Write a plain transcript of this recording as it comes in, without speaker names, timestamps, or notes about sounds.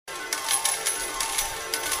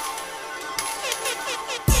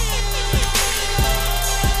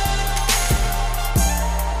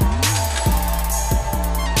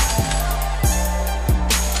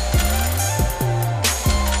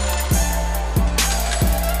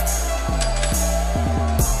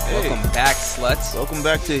back, sluts. Welcome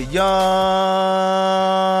back to Young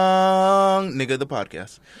Nigga the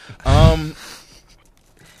podcast.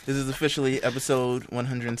 This is officially episode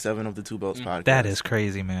 107 of the Two Belts podcast. That is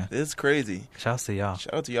crazy, man. It's crazy. Shouts to y'all.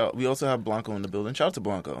 Shout out to y'all. We also have Blanco in the building. Shout out to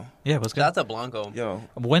Blanco. Yeah, what's good? Shout out to Blanco. Yo,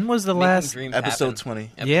 When was the last episode 20.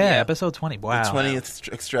 episode 20? Wow. The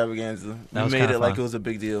 20th extravaganza. That We was made kinda it like fun. it was a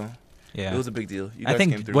big deal. Yeah. It was a big deal. You I guys came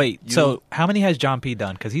think. through. Wait. You- So how many has John P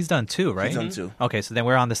done? Because he's done 2, right? He's done 2. Okay, so then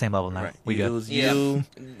we're on the same level now. Right. We It good. was Yeah. you.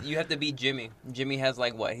 You have to beat Jimmy. Jimmy has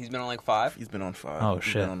like what? He's been on like 5. He's been on 5. Oh, He's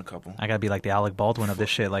shit. been on a couple. I gotta be like the Alec Baldwin of this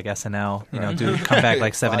shit, like SNL. You know, Right. dude, come back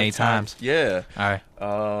like 7, 5 8 times. Yeah. All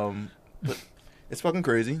right. But it's fucking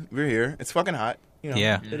crazy. We're here. It's fucking hot. You know,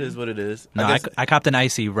 Yeah. It is what it is. No, I guess I copped an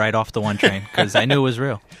icy right off the one train because I knew it was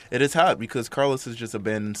real. it is hot because Carlos has just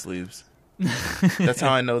abandoned sleeves. That's how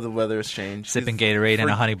I know the weather has changed. Sipping He's- Gatorade and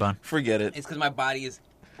a honey bun. Forget it. It's because my body is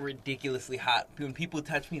ridiculously hot. When people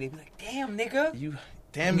touch me, they be like, "Damn, nigga."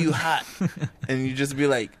 Damn you hot. And you just be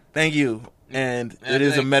like, thank you. And And I'd it be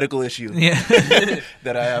is a like- medical issue Yeah.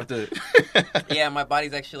 that I have to. Yeah, my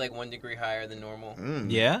body's actually like 1 degree higher than normal.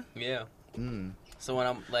 Yeah. Yeah. Mm. So when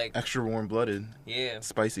I'm like, Extra warm blooded. yeah,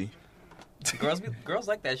 Spicy. girls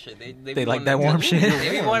like that shit. They They be like wanting that to- warm shit? They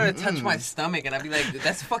be wanting to touch my stomach, and I'd be like,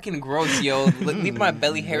 "That's fucking gross, yo. Leave my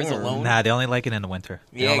belly hairs warm. alone." Nah, they only like it in the winter.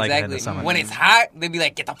 They Yeah, don't like it in exactly. the summer. When it's hot, they be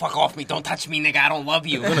like, "Get the fuck off me! Don't touch me, nigga. I don't love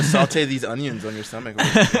you." I'm going to saute these onions on your stomach.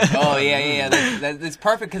 Oh yeah. That's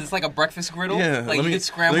perfect because it's like a breakfast griddle. Yeah. Like you could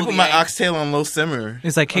scramble let me put the my eggs. oxtail on low simmer.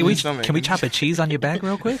 It's like, on your stomach. can we chop a cheese on your back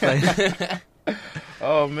real quick? Like,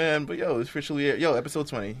 Oh man, but yo, it's officially episode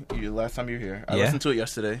 20. Last time you were here, I Yeah. listened to it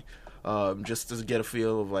yesterday, just to get a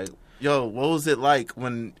feel of like, yo, what was it like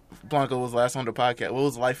when Blanco was last on the podcast? What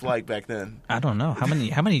was life like back then? I don't know how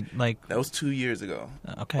many like. That was 2 years ago.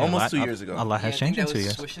 Okay, Almost a lot, 2 years ago. A lot has changed in 2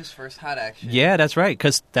 years. Swish's first hot action. Yeah, that's right.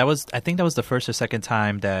 Because I think that was the first or second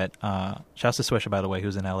time that. Shouts to Swisher, by the way,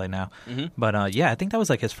 who's in LA now. Mm-hmm. But yeah, I think that was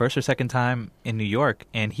like his first or second time in New York,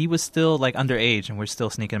 and he was still like underage, and we're still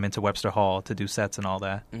sneaking him into Webster Hall to do sets and all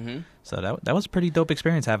that. Mm-hmm. So that was a pretty dope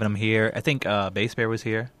experience having him here. I think Bass Bear was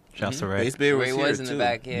here. Shouts to Ray. Bass Bear was Ray here was in too. the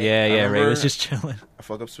back. Yeah, Yeah. Ray remember- was just chilling. I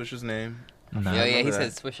fuck up Swisher's name. Nah. Yeah, he remember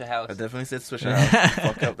said that. Swisher House. I definitely said Swisher House.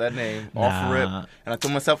 Fuck up that name. Off Nah. rip. And I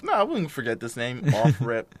told myself, no, I wouldn't forget this name. Off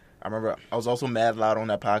rip. I remember I was also mad loud on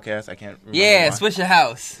that podcast. I can't remember Yeah, why. Swisher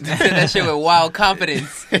House. He said that shit with wild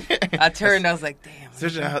confidence. I turned, I was like, damn.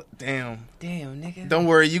 Swisher House. Damn. Damn, nigga. Don't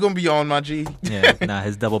worry, you gonna be on my G. Yeah, nah,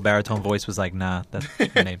 his double baritone voice was like, nah, that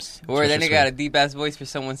my name's. Or that Trisha nigga got a Sweet. deep ass voice for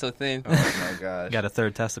someone so thin. Oh my gosh. Got a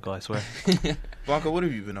third testicle, I swear. Blanco, what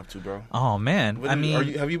have you been up to, bro? Oh man, What I have you-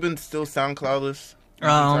 mean, have you been still SoundCloudless? The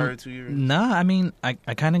entire 2 years? nah, I mean, I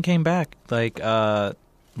kind of came back like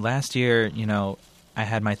last year. You know, I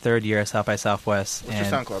had my 3rd year at South by Southwest, What's your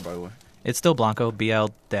and SoundCloud, by the way? it's still Blanco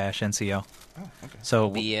BL-NCO. Oh, okay. So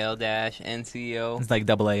BL-NCO. it's like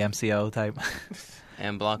AAMCO type.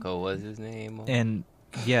 And Blanco was his name. And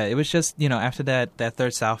yeah, it was just, you know, after that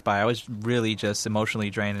 3rd South by, I was really just emotionally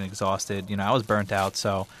drained and exhausted. You know, I was burnt out,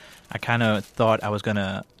 so I kind of thought I was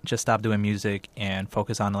gonna just stop doing music and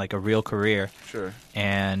focus on like a real career. Sure.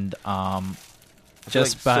 And I feel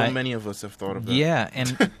just like by so many of us have thought of that. yeah,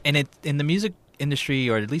 and it in the music industry,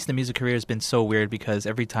 or at least the music career, has been so weird because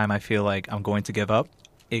every time I feel like I'm going to give up,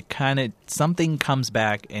 it kind of something comes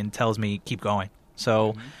back and tells me keep going.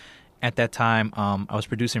 So at that time, I was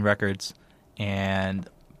producing records, and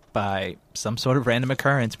by some sort of random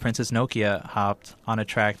occurrence, Princess Nokia hopped on a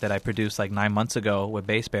track that I produced like 9 months ago with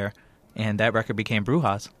Bass Bear, and that record became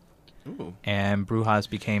Brujas. Ooh. And Brujas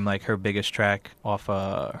became like her biggest track off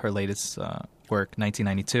her latest work,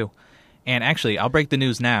 1992. And actually, I'll break the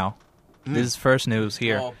news now. This is first news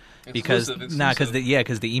here. Oh, Because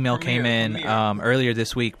exclusive. the email came in earlier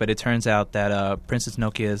this week, but it turns out that Princess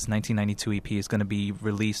Nokia's 1992 EP is going to be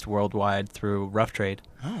released worldwide through Rough Trade,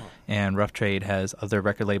 Oh. and Rough Trade has other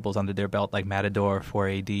record labels under their belt like Matador,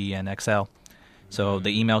 4AD, and XL. So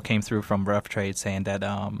the email came through from Rough Trade saying that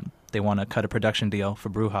they want to cut a production deal for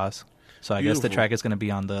Brujas. So I guess the Beautiful. track is going to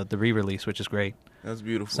be on the re-release, which is great. That's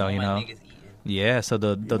beautiful. So, All you my know, niggas eating. yeah. So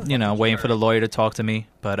the you know, waiting for the lawyer to talk to me,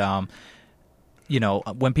 but you know,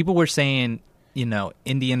 when people were saying, you know,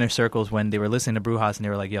 in the inner circles when they were listening to Brujas and they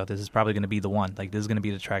were like, yo, this is probably going to be the one. Like, this is going to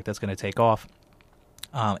be the track that's going to take off.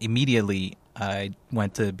 Immediately, I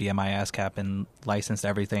went to BMI ASCAP and licensed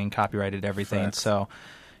everything, copyrighted everything. Facts. So,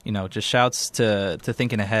 just shouts to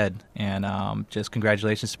thinking ahead, and just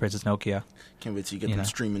congratulations to Princess Nokia. Can't wait till you get them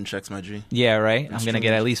streaming checks, my G. Yeah, right. I'm gonna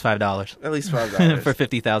get at least $5. At least $5 for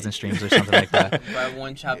 50,000 streams or something like that. Buy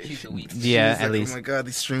one chopped cheese a week. Yeah, at like, least. Oh my god,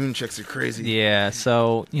 these streaming checks are crazy. Yeah,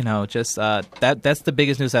 so just that's the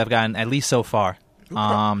biggest news I've gotten, at least so far.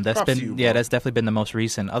 That's been that's definitely been the most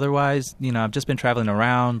recent. Otherwise, I've just been traveling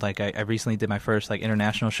around. Like I recently did my first like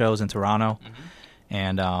international shows in Toronto,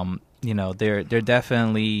 and they're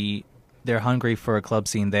definitely they're hungry for a club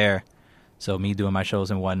scene there. So me doing my shows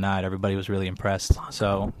and whatnot, everybody was really impressed.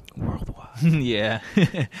 So worldwide. Yeah.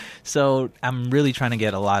 So I'm really trying to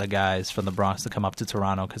get a lot of guys from the Bronx to come up to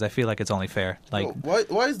Toronto because I feel like it's only fair. Like,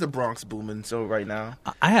 why is the Bronx booming so right now?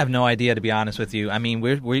 I have no idea, to be honest with you. I mean,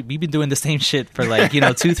 we've been doing the same shit for like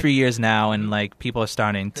 2-3 years now, and like people are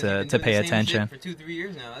starting to pay attention. For 2-3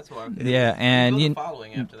 years now, that's why. Yeah, and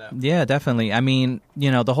following after that. Yeah, definitely. I mean,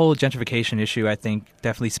 the whole gentrification issue, I think,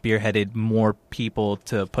 definitely spearheaded more people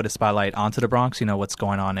to put a spotlight onto the Bronx. What's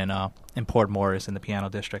going on in Port Morris in the Piano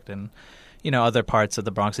District, and other parts of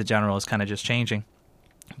the Bronx in general is kind of just changing.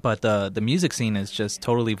 But the music scene is just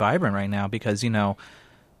totally vibrant right now because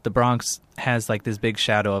the Bronx has like this big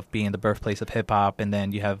shadow of being the birthplace of hip hop, and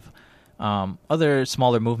then you have other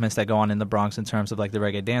smaller movements that go on in the Bronx in terms of like the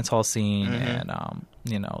reggae dancehall scene and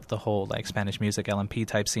the whole like Spanish music LMP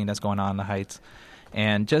type scene that's going on in the Heights,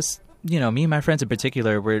 and just me and my friends in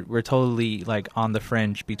particular, we're totally like on the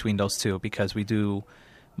fringe between those two because we do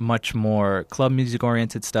much more club music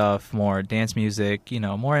oriented stuff, more dance music,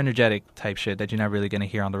 more energetic type shit that you're not really going to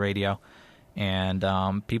hear on the radio. And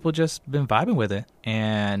people just been vibing with it,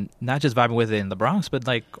 and not just vibing with it in the Bronx, but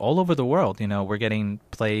like all over the world. We're getting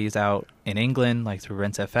plays out in England, like through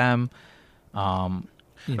Rinse FM.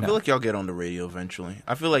 I feel like y'all get on the radio eventually.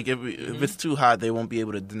 I feel like if it's too hot, they won't be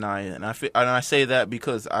able to deny it. And I say that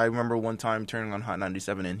because I remember one time turning on Hot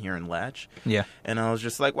 97 in here in Latch. Yeah. And I was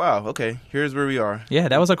just like, wow, okay, here's where we are. Yeah,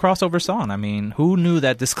 that was a crossover song. I mean, who knew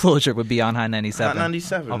that Disclosure would be on Hot 97? Hot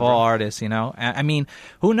 97. Of all artists, I mean,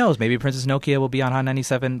 who knows? Maybe Princess Nokia will be on Hot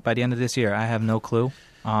 97 by the end of this year. I have no clue.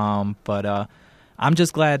 But I'm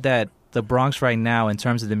just glad that the Bronx right now, in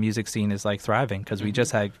terms of the music scene, is like thriving because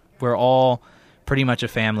we're all pretty much a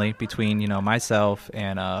family between myself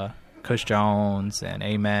and Kush Jones and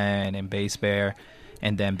Amen and Bass Bear,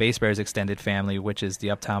 and then Bass Bear's extended family, which is the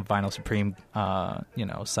Uptown Vinyl Supreme,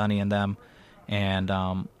 Sonny and them, and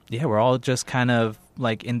we're all just kind of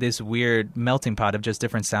like in this weird melting pot of just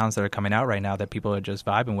different sounds that are coming out right now that people are just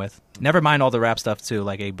vibing with. Never mind all the rap stuff too,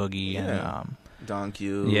 like A Boogie and Don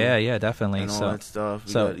Q. Yeah, definitely. And all that stuff.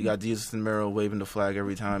 You got Jesus and Mero waving the flag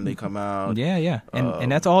every time they come out. Yeah.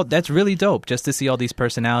 And that's really dope, just to see all these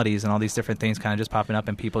personalities and all these different things kind of just popping up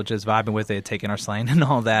and people just vibing with it, taking our slang and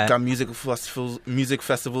all that. Got music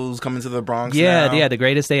festivals coming to the Bronx now. Yeah, the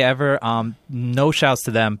greatest day ever. No shouts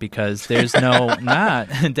to them because there's no,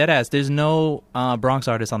 deadass, there's no Bronx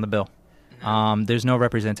artists on the bill. There's no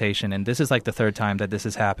representation, and this is like the third time that this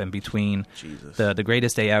has happened between the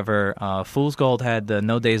greatest day ever. Fool's Gold had the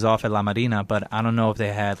No Days Off at La Marina, but I don't know if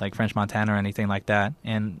they had like French Montana or anything like that.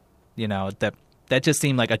 And that just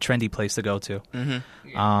seemed like a trendy place to go to.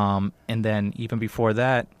 And then even before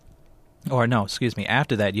that,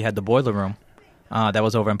 after that, you had the Boiler Room that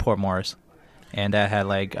was over in Port Morris, and that had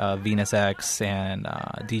like Venus X and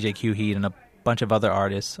DJ Q Heat and a bunch of other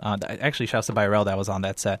artists. Actually, shouts to Byrell that was on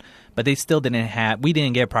that set, but they still we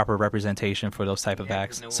didn't get proper representation for those type of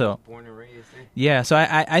acts. So born and raised there. Yeah, so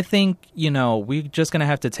I think we're just gonna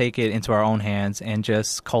have to take it into our own hands and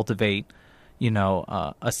just cultivate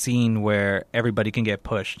a scene where everybody can get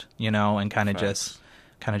pushed, and kind of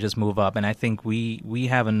just move up. And I think we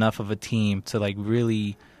have enough of a team to like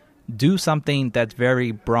really do something that's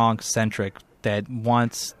very Bronx centric, that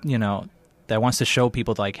wants to show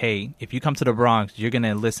people like, hey, if you come to the Bronx, you're going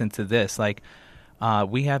to listen to this. Like,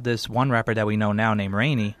 we have this one rapper that we know now named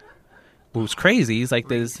Rainy, who's crazy. He's like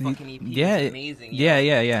this. Yeah, amazing.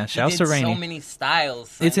 Yeah. Shouts to Rainy. So many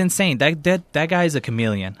styles. Son. It's insane. That guy is a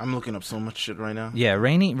chameleon. I'm looking up so much shit right now. Yeah,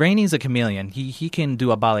 Rainy's a chameleon. He can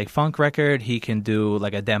do a Ballet Funk record. He can do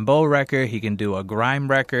like a Dembow record. He can do a grime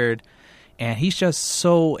record. And he's just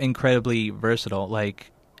so incredibly versatile.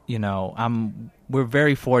 Like, we're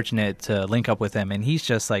very fortunate to link up with him, and he's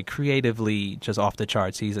just like creatively just off the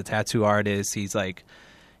charts. He's a tattoo artist. He's like,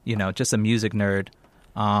 just a music nerd.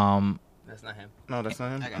 That's not him. No, that's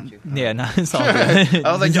not him. I got you. Yeah, no, it's all good.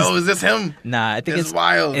 I was like, yo, is this him? Nah, I think it's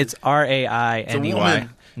wild. It's Rainey. It's a woman.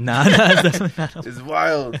 Nah, it's definitely not. It's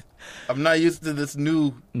wild. I'm not used to this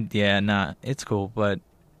new. Yeah, nah, it's cool, but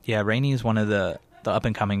yeah, Rainey is one of the up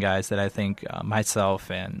and coming guys that I think myself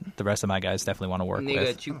and the rest of my guys definitely want to work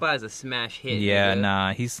with. Chupa is a smash hit. Yeah, nigga.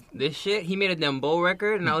 nah, he's this shit. He made a Dembow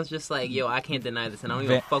record, and I was just like, yo, I can't deny this, and I don't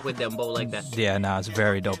even fuck with Dembow like that. Yeah, nah, it's a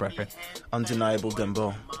very dope record. Undeniable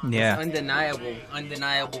Dembow. Yeah,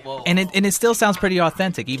 undeniable. And it still sounds pretty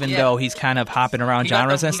authentic, even though he's kind of hopping around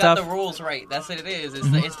genres and stuff. He got the rules right. That's what it is.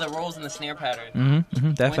 It's the rolls and the snare pattern.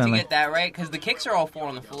 Definitely. Once you get that right, because the kicks are all 4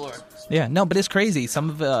 on the floor. Yeah, no, but it's crazy. Some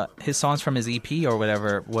of his songs from his EP or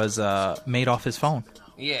whatever was made off his phone.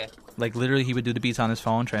 Yeah. Like, literally, he would do the beats on his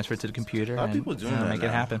phone, transfer it to the computer, and people doing that make now.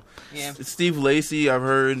 it happen. Yeah. Steve Lacy, I've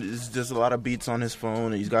heard, is just a lot of beats on his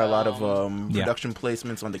phone. He's got a lot of production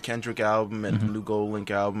placements on the Kendrick album and the new Gold Link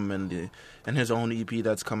album and his own EP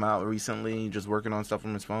that's come out recently, just working on stuff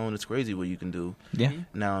from his phone. It's crazy what you can do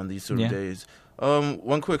now in these sort of days.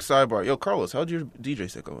 One quick sidebar. Yo, Carlos, how'd your DJ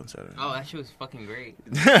set go on Saturday? Oh, that shit was fucking great.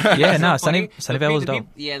 Yeah, no, Sunnyvale was dope.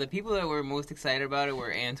 The people that were most excited about it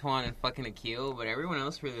were Antoine and fucking Akil, but everyone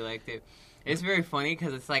else really liked it. It's very funny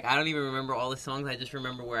because it's like I don't even remember all the songs. I just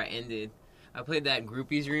remember where I ended. I played that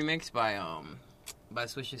Groupies remix by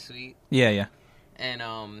Swisha Sweet. Yeah.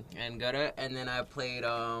 And Gutta, and then I played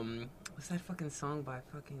what's that fucking song by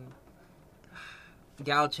fucking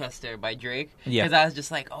Galchester by Drake. Yeah. Because I was just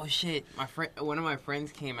like, oh shit, one of my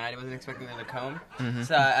friends came and I wasn't expecting them to come.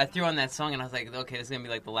 So I threw on that song and I was like, okay, this is gonna be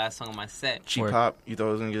like the last song on my set. Cheap Pop? You thought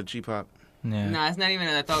it was gonna get Cheap Pop? Yeah. Nah, it's not even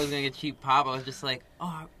that I thought it was gonna get Cheap Pop. I was just like,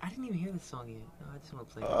 oh, I didn't even hear this song yet. No, I just want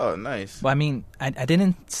to play it. Oh, nice. Well, I mean, I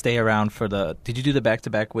didn't stay around for the. Did you do the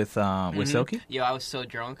back-to-back with Silky? Yo, I was so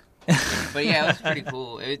drunk. But yeah, it was pretty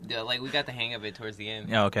cool. We got the hang of it towards the end.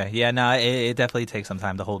 Yeah, okay. Yeah, no, it definitely takes some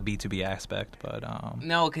time, the whole B2B aspect, but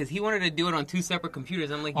no, because he wanted to do it on 2 separate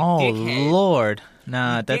computers. I'm like, you oh dickhead. Lord,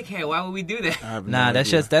 nah, dickhead. Why would we do that?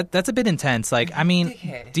 That's just that's a bit intense. Like, I mean,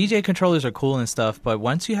 dickhead. DJ controllers are cool and stuff, but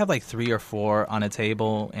once you have like 3 or 4 on a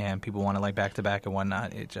table and people want to like back to back and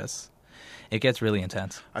whatnot, it gets really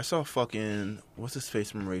intense. I saw fucking, what's his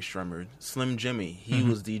face from Ray Shremmerd? Slim Jimmy. He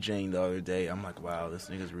was DJing the other day. I'm like, wow, this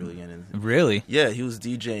nigga's really in it. Really? Yeah, he was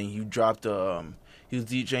DJing. He dropped he was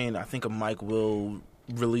DJing, I think, a Mike Will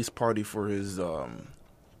release party for his,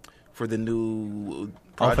 for the new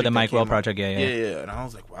project. Oh, for the Mike Will project, yeah. Yeah, and I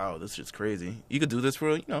was like, wow, this shit's crazy. You could do this for,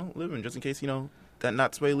 a living, just in case, that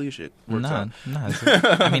not Sway Lee shit works out.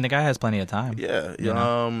 I mean, the guy has plenty of time. Yeah.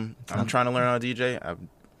 I'm trying to learn how to DJ. I'm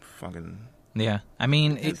fucking... Yeah, I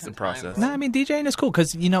mean, it's a process. No, I mean, DJing is cool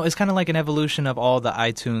because, it's kind of like an evolution of all the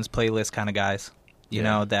iTunes playlist kind of guys, you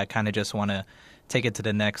know, that kind of just want to take it to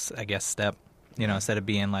the next, I guess, step, instead of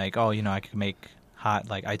being like, oh, I could make hot,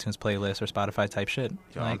 like, iTunes playlists or Spotify type shit.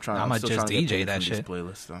 Yo, like, I'm just DJ that shit.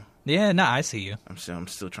 Playlists, though. Yeah, no, I see you. I'm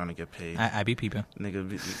still trying to get paid. I be peeping.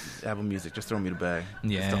 Nigga, Apple Music, just throw me the bag.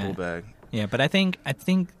 Yeah. Just the whole bag. Yeah, but I think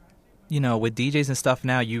with DJs and stuff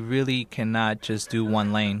now, you really cannot just do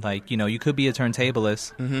one lane. Like, you could be a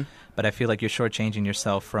turntablist, but I feel like you're shortchanging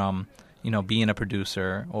yourself from, being a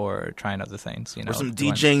producer or trying other things. Or some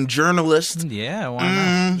DJing journalist. Yeah, why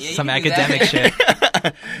not? Yeah, some academic shit.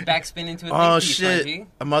 Backspin into a think piece, shit. Funky.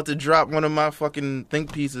 I'm about to drop one of my fucking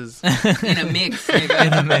think pieces. In a mix. Nigga.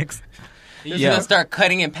 In a mix. You're just gonna start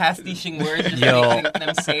cutting and pastiching words just making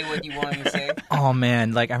them say what you want them to say. Oh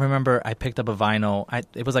man, like I remember I picked up a vinyl.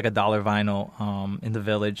 It was like $1 vinyl in the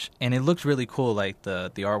Village, and it looked really cool. Like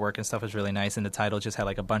the artwork and stuff was really nice, and the title just had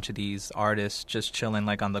like a bunch of these artists just chilling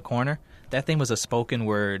like on the corner. That thing was a spoken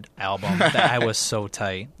word album that I was so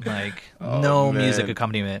tight. Like no music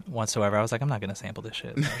accompaniment whatsoever. I was like, I'm not gonna sample this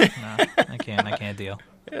shit. Like, nah, I can't deal.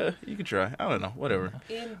 Yeah, you could try. I don't know. Whatever.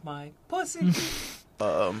 In my pussy.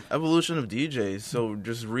 Evolution of DJs. So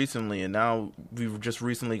just recently, and now we've just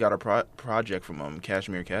recently got a project from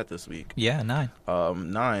Cashmere Cat this week. Yeah, 9.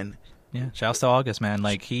 9. Yeah, shouts to August, man.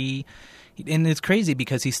 Like and it's crazy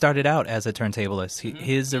because he started out as a turntablist.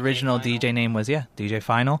 His original DJ name was DJ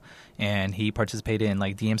Final, and he participated in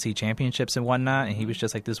like DMC championships and whatnot. And he was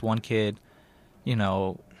just like this one kid,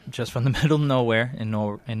 just from the middle of nowhere in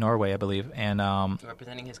Norway, I believe, and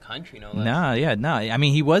representing his country, no less. I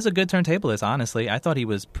mean, he was a good turntablist. Honestly, I thought he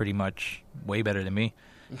was pretty much way better than me.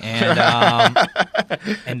 And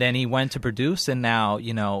and then he went to produce, and now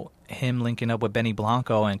him linking up with Benny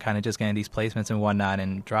Blanco and kind of just getting these placements and whatnot,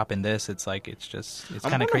 and dropping this. It's like it's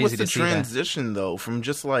kind of crazy to see that. What's the transition though from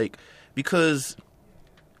just like because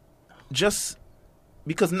just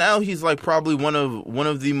because now he's like probably one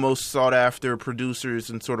of the most sought after producers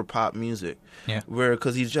in sort of pop music. Yeah.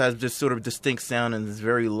 Because he has this sort of distinct sound and it's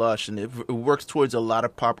very lush, and it works towards a lot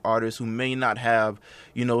of pop artists who may not have,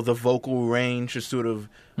 the vocal range to sort of,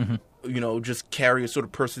 just carry a sort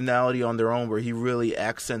of personality on their own, where he really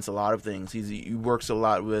accents a lot of things. He works a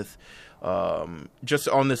lot with, just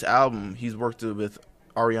on this album, he's worked with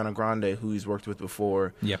Ariana Grande, who he's worked with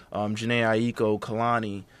before. Yep. Jhené Aiko,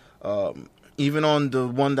 Kalani. Even on the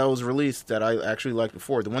one that was released that I actually liked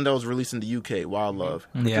before, the one that was released in the UK, Wild Love,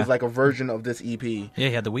 which is like a version of this EP. Yeah,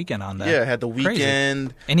 he had The Weeknd on that. Yeah, had The Weeknd. Crazy.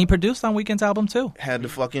 And he produced on Weeknd's album, too. Had the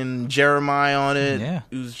fucking Jeremiah on it. Yeah.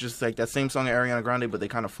 It was just like that same song of Ariana Grande, but they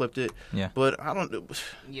kind of flipped it. Yeah. But I don't...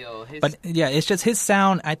 But, yeah, it's just his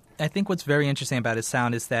sound. I think what's very interesting about his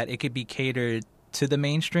sound is that it could be catered to the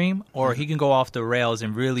mainstream, or he can go off the rails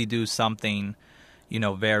and really do something...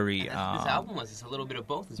 very... this album was just a little bit of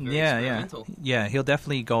both. It's very experimental. Yeah, he'll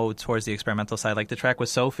definitely go towards the experimental side. Like the track with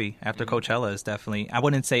Sophie after Coachella is definitely... I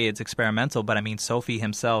wouldn't say it's experimental, but I mean, Sophie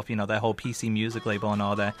himself, that whole PC music label and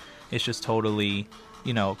all that, it's just totally,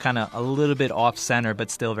 kind of a little bit off-center, but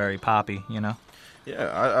still very poppy, Yeah,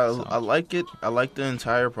 I like it. I like the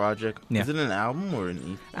entire project. Yeah. Is it an album or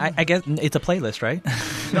an EP? I guess it's a playlist, right?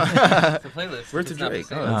 It's a playlist. Where's the Drake?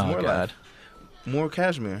 Oh, more God. More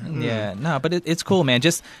Cashmere. Yeah, no, but it's cool, man.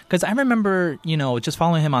 Just because I remember, just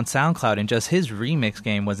following him on SoundCloud, and just his remix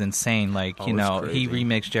game was insane. Like, he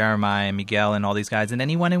remixed Jeremiah and Miguel and all these guys, and then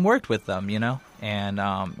he went and worked with them, And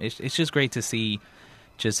it's just great to see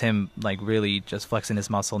just him, like, really just flexing his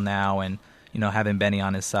muscle now and, having Benny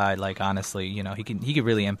on his side. Like, honestly, he could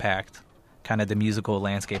really impact kind of the musical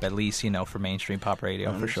landscape, at least, for mainstream pop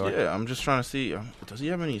radio, for sure. Yeah, I'm just trying to see, does he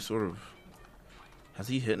have any sort of... Has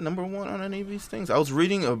he hit number one on any of these things? I was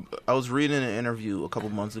reading an interview a couple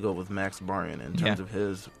months ago with Max Martin in terms of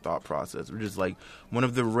his thought process, which is like one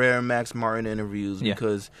of the rare Max Martin interviews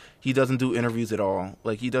because he doesn't do interviews at all.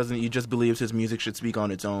 Like he just believes his music should speak on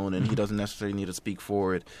its own, and he doesn't necessarily need to speak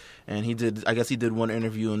for it. And he did one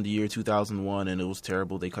interview in the year 2001, and it was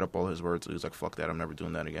terrible. They cut up all his words. So he was like, "Fuck that! I'm never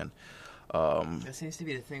doing that again." That seems to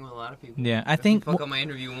be the thing with a lot of people. Yeah, I think fuck on my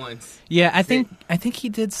interview once. Yeah, I think he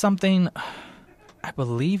did something. I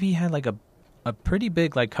believe he had like a pretty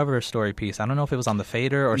big like cover story piece. I don't know if it was on the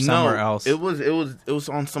Fader or somewhere else. It was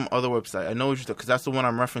on some other website. I know what you're talking, because that's the one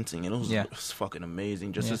I'm referencing. And it was fucking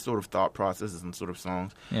amazing. Just his sort of thought processes and sort of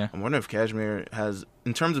songs. Yeah. I'm wondering if Cashmere has,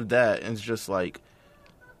 in terms of that, it's just like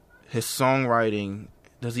his songwriting.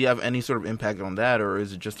 Does he have any sort of impact on that, or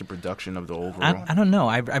is it just the production of the overall? I don't know.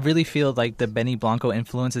 I really feel like the Benny Blanco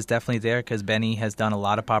influence is definitely there, because Benny has done a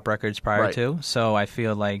lot of pop records prior to. So I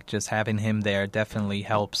feel like just having him there definitely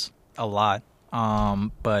helps a lot.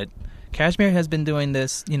 But Cashmere has been doing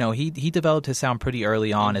this. He developed his sound pretty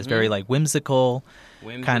early on. It's very like whimsical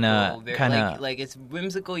kind of like it's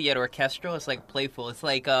whimsical yet orchestral. It's like playful. It's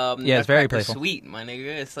like it's very playful. Sweet, my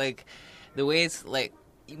nigga. It's like the way it's like.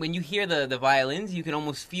 When you hear the violins, you can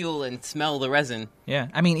almost feel and smell the resin. Yeah,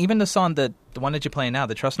 I mean, even the song, the one that you're playing now,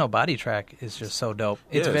 the Trust Nobody track, is just so dope.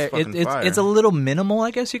 It's it's a little minimal,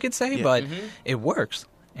 I guess you could say, but it works.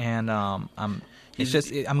 And I'm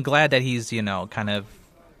glad that he's kind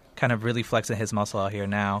of really flexing his muscle out here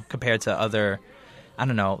now compared to other, I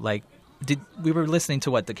don't know, like. We were listening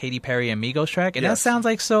to the Katy Perry and Migos track, and that sounds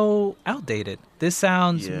like so outdated. This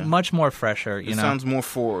sounds much more fresher. It sounds more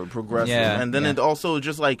forward, progressive, and then it also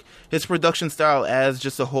just like his production style adds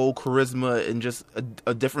just a whole charisma and just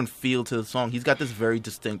a different feel to the song. He's got this very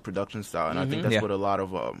distinct production style, and I think that's what a lot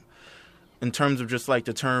of in terms of just like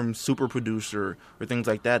the term super producer or things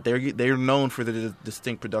like that, they're known for the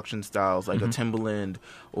distinct production styles, like a Timbaland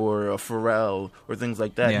or a Pharrell or things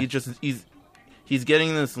like that. Yeah. He's getting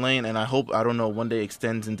in this lane, and I hope, one day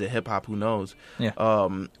extends into hip-hop. Who knows? Yeah.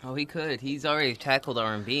 He could. He's already tackled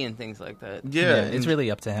R&B and things like that. Yeah. It's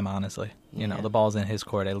really up to him, honestly. The ball's in his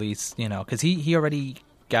court, at least, because he already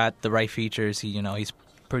got the right features. He's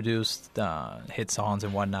produced hit songs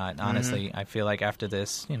and whatnot. Honestly, I feel like after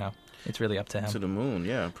this, it's really up to him. To the moon,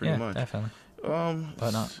 pretty much. Definitely.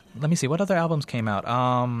 But let me see. What other albums came out?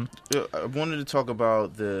 I wanted to talk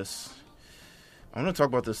about this... I want to talk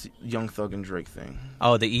about this Young Thug and Drake thing.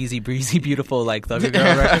 Oh, the Easy Breezy Beautiful like Thugger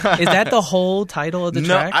Girl record. Is that the whole title of the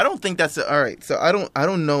track? No, I don't think that's all right. So I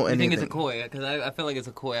don't know anything. I think it's a coy, because I feel like it's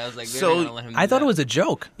a coy. I was like, let him I thought it was a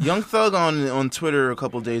joke. Young Thug on Twitter a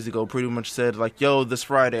couple of days ago pretty much said like, "Yo, this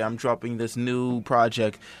Friday I'm dropping this new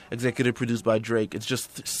project, executive produced by Drake. It's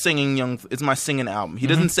just singing it's my singing album." He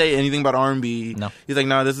doesn't say anything about R&B. No, he's like,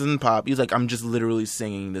 "No, this isn't pop." He's like, "I'm just literally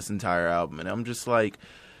singing this entire album," and I'm just like.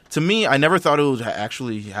 To me, I never thought it would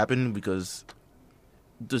actually happen because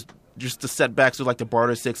just the setbacks with like the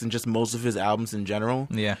Barter 6 and just most of his albums in general.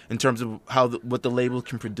 Yeah. In terms of what the label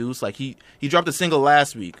can produce. Like he dropped a single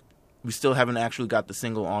last week. We still haven't actually got the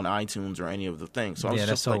single on iTunes or any of the things. So I was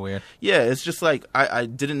that's just so like, weird. Yeah, it's just like I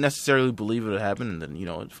didn't necessarily believe it would happen, and then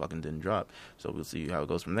it fucking didn't drop. So we'll see how it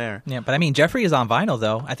goes from there. Yeah, but I mean, Jeffrey is on vinyl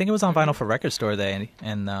though. I think it was on vinyl for Record Store Day,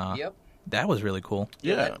 and Yep. that was really cool.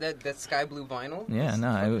 Yeah, that sky blue vinyl. Yeah,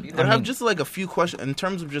 no. But I have just like a few questions in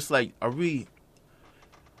terms of just like, are we?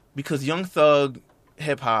 Because Young Thug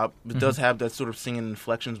hip hop does have that sort of singing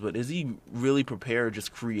inflections, but is he really prepared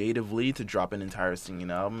just creatively to drop an entire singing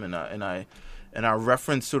album? And I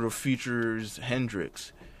reference sort of Future's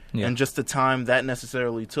Hendrix. Yeah. And just the time that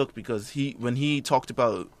necessarily took, because when he talked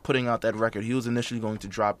about putting out that record, he was initially going to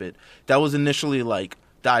drop it. That was initially like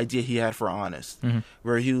the idea he had for Honest,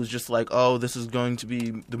 where he was just like, oh, this is going to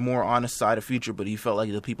be the more honest side of Future, but he felt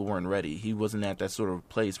like the people weren't ready. He wasn't at that sort of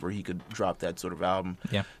place where he could drop that sort of album.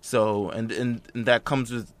 Yeah. So, and that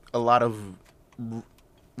comes with a lot of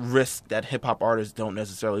risk that hip-hop artists don't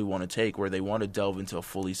necessarily want to take, where they want to delve into a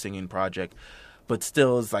fully singing project. But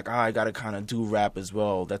still, it's like, I got to kind of do rap as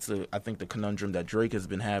well. That's, I think, the conundrum that Drake has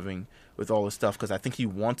been having with all this stuff, because I think he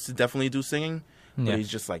wants to definitely do singing, but he's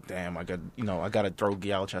just like, damn, I got to throw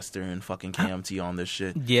Galchester and fucking KMT on this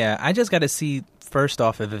shit. Yeah, I just got to see, first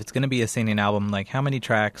off, if it's going to be a singing album, like how many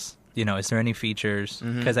tracks, is there any features?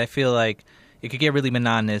 Because I feel like it could get really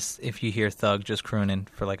monotonous if you hear Thug just crooning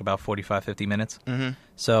for like about 45, 50 minutes.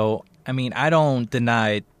 So, I mean, I don't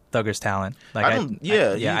deny Thugger's talent. Like I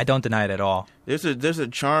don't deny it at all. There's a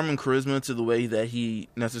charm and charisma to the way that he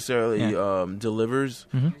necessarily delivers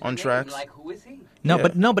on tracks. Like, who is he?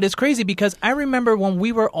 But it's crazy because I remember when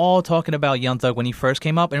we were all talking about Young Thug when he first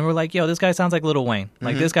came up, and we were like, "Yo, this guy sounds like Lil Wayne.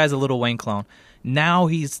 Like this guy's a Lil Wayne clone." Now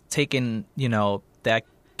he's taken, that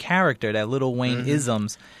character, that Lil Wayne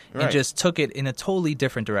isms, and just took it in a totally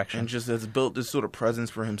different direction. And just has built this sort of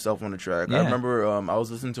presence for himself on the track. Yeah. I remember I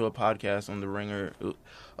was listening to a podcast on The Ringer,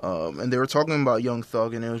 and they were talking about Young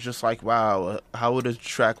Thug, and it was just like, wow, how would a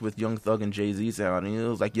track with Young Thug and Jay-Z sound? And it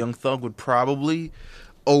was like Young Thug would probably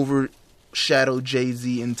overshadow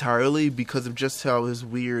Jay-Z entirely because of just how his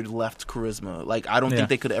weird left charisma. Like, I don't think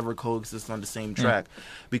they could ever coexist on the same track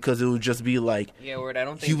because it would just be like, I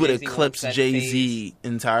don't think he would Jay-Z eclipse Jay-Z phase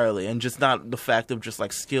entirely. And just not the fact of just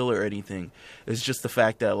like skill or anything. It's just the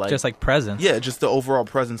fact that like... just like presence. Yeah, just the overall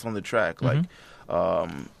presence on the track. Like,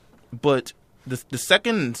 but the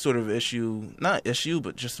second sort of issue, not issue,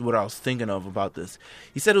 but just what I was thinking of about this,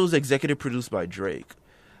 he said it was executive produced by Drake.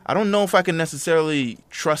 I don't know if I can necessarily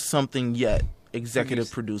trust something yet executive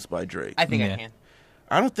produced by Drake. I think I can.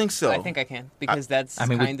 I don't think so. I think I can because that's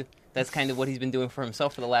kind of what he's been doing for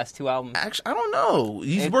himself for the last two albums. Actually, I don't know.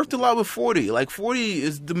 He's worked a lot with 40. Like 40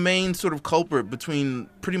 is the main sort of culprit between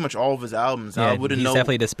pretty much all of his albums. Yeah, I wouldn't he's know.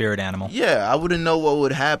 Definitely the spirit animal. Yeah, I wouldn't know what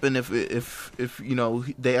would happen if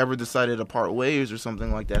they ever decided to part ways or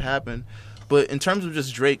something like that happened. But in terms of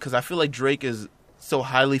just Drake, because I feel like Drake is so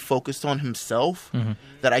highly focused on himself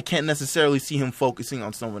that I can't necessarily see him focusing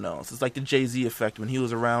on someone else. It's like the Jay-Z effect when he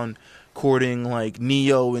was around courting like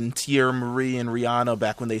Neo and Tierra Marie and Rihanna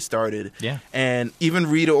back when they started. Yeah. And even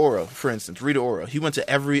Rita Ora, for instance, Rita Ora. He went to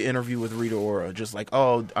every interview with Rita Ora, just like,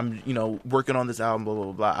 oh, I'm working on this album, blah, blah,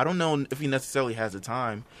 blah, blah. I don't know if he necessarily has the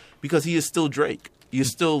time because he is still Drake. He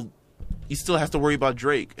still has to worry about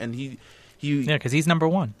Drake, and because he's number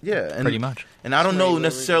one. Yeah, and, pretty much. And I don't know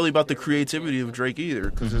necessarily about the creativity of Drake either,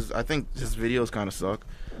 because I think his videos kind of suck.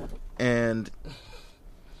 And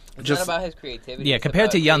it's not about his creativity. Yeah, compared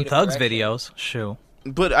to Young Thug's direction. videos, shoot.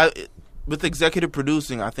 But with executive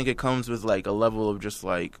producing, I think it comes with like a level of just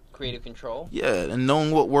like creative control. Yeah, and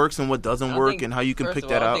knowing what works and what doesn't work, and how you can pick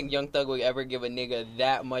that out. I don't think Young Thug would ever give a nigga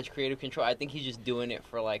that much creative control. I think he's just doing it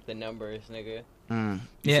for like the numbers, nigga.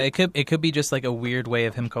 Yeah, it could be just like a weird way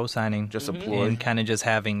of him co-signing, just a ploy, and kind of just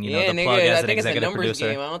having the nigga, plug as an executive producer.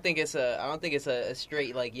 I think it's a numbers game. I don't think it's a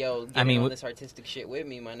straight like, yo, get on this artistic shit with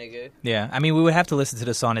me, my nigga. Yeah, I mean, we would have to listen to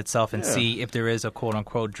the song itself and see if there is a quote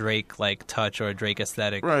unquote Drake like touch or a Drake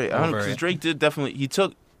aesthetic. Right, because Drake did definitely he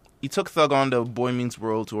took Thug on the Boy Meets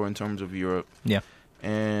World tour in terms of Europe. Yeah,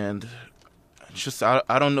 and just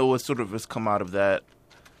I don't know what sort of has come out of that.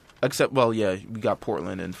 Except, we got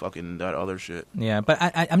Portland and fucking that other shit. Yeah, but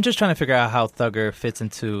I'm just trying to figure out how Thugger fits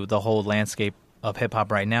into the whole landscape of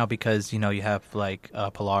hip-hop right now because, you have, like,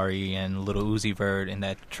 Polari and Lil Uzi Vert and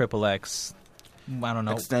that Triple X, I don't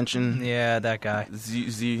know. Extension. Yeah, that guy.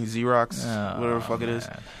 Xerox, whatever the fuck it is.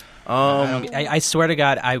 I swear to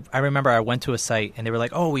God, I remember I went to a site and they were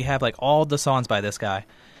like, oh, we have, like, all the songs by this guy.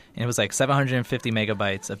 and it was like 750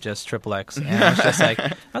 megabytes of just XXX. And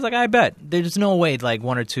I was like, I bet there's no way like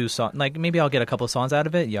one or two songs, like maybe I'll get a couple of songs out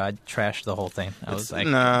of it. Yeah, I trashed the whole thing. I was like,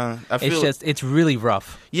 nah, it's really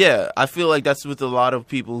rough. Yeah, I feel like that's with a lot of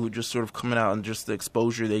people who just sort of coming out and just the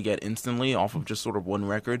exposure they get instantly off of just sort of one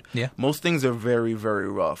record. Yeah, most things are very, very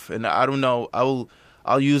rough, and I don't know.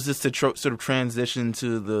 I'll use this to sort of transition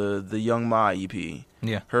to the Young Ma EP.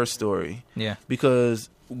 Yeah, Her Story. Yeah, because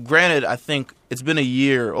granted, I think it's been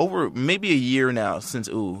maybe a year now since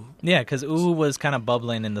Ooh. Yeah, because Ooh was kind of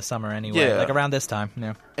bubbling in the summer anyway, like around this time.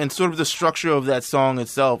 Yeah, and sort of the structure of that song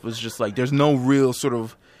itself is just like there's no real sort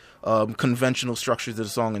of conventional structure to the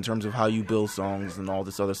song in terms of how you build songs and all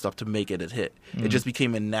this other stuff to make it a hit. It just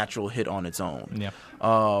became a natural hit on its own. Yeah.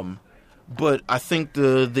 But I think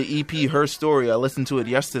the EP Her Story, I listened to it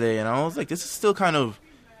yesterday and I was like, this is still kind of,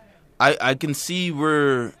 I can see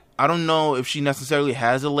where, I don't know if she necessarily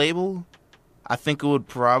has a label. I think it would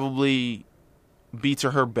probably be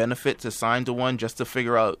to her benefit to sign to one just to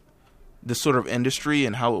figure out the sort of industry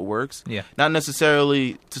and how it works. Yeah. Not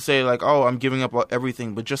necessarily to say like, oh, I'm giving up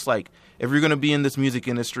everything, but just like if you're going to be in this music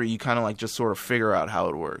industry, you kind of like just sort of figure out how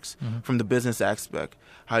it works from the business aspect,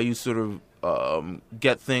 how you sort of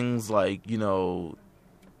get things like, you know,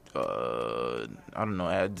 I don't know,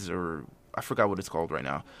 ads or I forgot what it's called right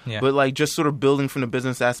now. Yeah. But like just sort of building from the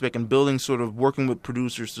business aspect and building sort of working with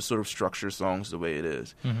producers to sort of structure songs the way it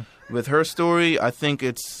is. With Her Story, I think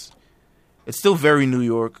it's still very New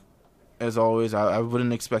York. As always, I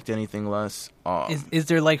wouldn't expect anything less. Is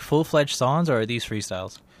there like full-fledged songs or are these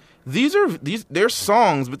freestyles? They're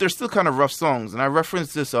songs, but they're still kind of rough songs. And I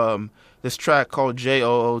referenced this track called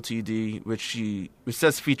JOOTD, which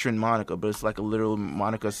says featuring Monica, but it's like a literal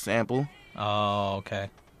Monica sample. Oh,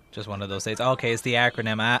 okay. Just one of those things. Okay, it's the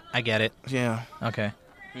acronym. I get it. Yeah. Okay.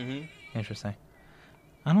 Interesting.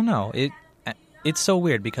 I don't know. It's so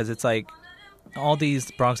weird because it's like all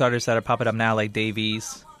these Bronx artists that are popping up now, like Dave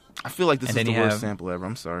East. I feel like this is the worst sample ever.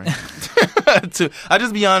 I'm sorry. I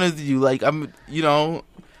just be honest with you. Like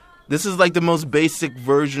this is like the most basic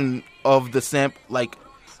version of the sample, like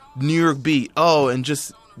New York beat. Oh, and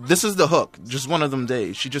just this is the hook. Just one of them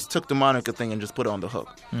days. She just took the Monica thing and just put it on the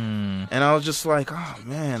hook. And I was just like, oh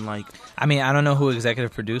man, like. I mean, I don't know who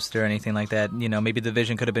executive produced or anything like that. You know, maybe the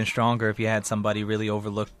vision could have been stronger if you had somebody really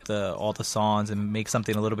overlook all the songs and make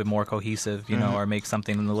something a little bit more cohesive. You know, or make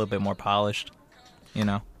something a little bit more polished. You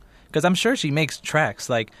know. Because I'm sure she makes tracks.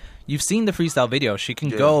 Like, you've seen the freestyle video. She can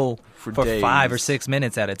go for 5 or 6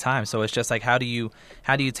 minutes at a time. So it's just like, how do you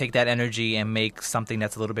take that energy and make something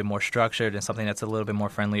that's a little bit more structured and something that's a little bit more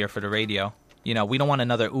friendlier for the radio? You know, we don't want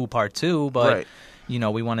another Ooh Part 2, but, you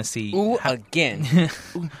know, we want to see... Ooh again.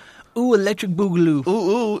 Ooh, Electric Boogaloo.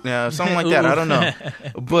 Ooh, yeah, something like that. I don't know.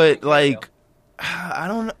 But, like, I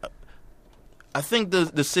don't know. I think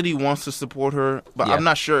the city wants to support her, but I'm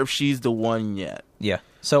not sure if she's the one yet. Yeah.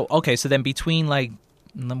 So, okay, so then between, like,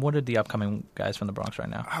 what are the upcoming guys from the Bronx right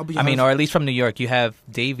now? I mean, or at least from New York, you have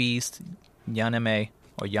Dave East, Yan M.A.,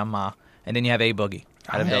 or Yama, and then you have A Boogie.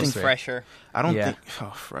 I think Fresher. I don't think...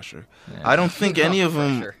 Oh, Fresher. Yeah. I don't think any of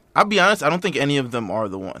them... I'll be honest, I don't think any of them are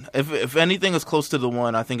the one. If anything is close to the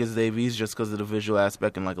one, I think it's Dave East just because of the visual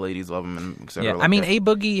aspect and, like, ladies love him and et cetera. Yeah, I mean, A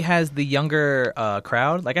Boogie has the younger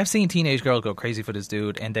crowd. Like, I've seen teenage girls go crazy for this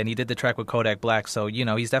dude, and then he did the track with Kodak Black, so, you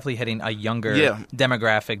know, he's definitely hitting a younger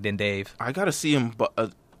demographic than Dave. I gotta see him, but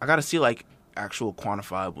I gotta see, like, actual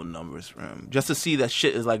quantifiable numbers for him just to see that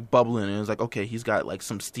shit is like bubbling and it's like, okay, he's got like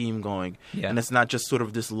some steam going and it's not just sort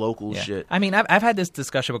of this local shit. I mean, I've had this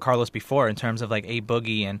discussion with Carlos before in terms of like A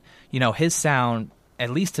Boogie and, you know, his sound, at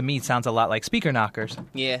least to me, sounds a lot like Speaker Knockers.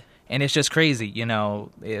 Yeah. And it's just crazy, you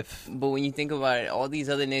know, But when you think about it, all these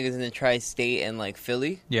other niggas in the tri-state and like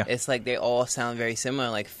Philly, it's like they all sound very similar,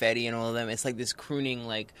 like Fetty and all of them. It's like this crooning,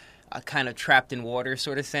 like a kind of trapped in water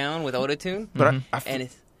sort of sound with autotune.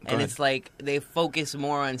 But it's like they focus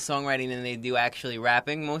more on songwriting than they do actually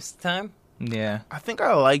rapping most of the time. Yeah. I think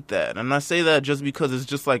I like that. And I say that just because it's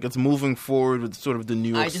just like it's moving forward with sort of the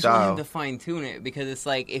New York style. I just want him to fine-tune it because it's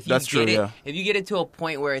like if you get it to a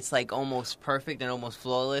point where it's like almost perfect and almost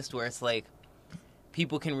flawless, where it's like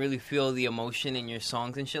people can really feel the emotion in your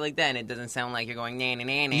songs and shit like that, and it doesn't sound like you're going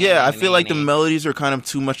na-na-na-na. Yeah, I feel like the melodies are kind of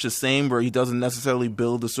too much the same, where he doesn't necessarily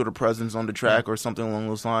build the sort of presence on the track or something along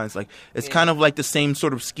those lines. Like it's kind of like the same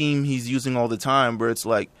sort of scheme he's using all the time, where it's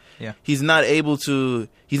like he's not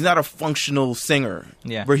a functional singer,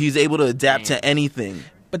 where he's able to adapt to anything.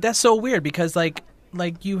 But that's so weird because like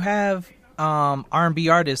you have R&B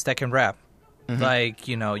artists that can rap. Like,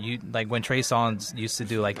 you know, when Trey Songz used to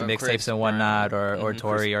do like the mixtapes and whatnot, or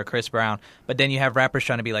Tory or Chris Brown, but then you have rappers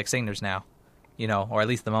trying to be like singers now. you know, or at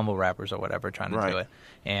least the mumble rappers or whatever trying to do it.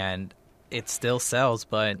 And it still sells,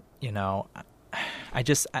 but, you know, I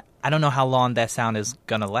don't know how long that sound is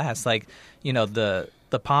going to last. Like, you know, the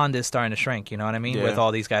pond is starting to shrink, you know what I mean? With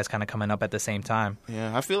all these guys kind of coming up at the same time.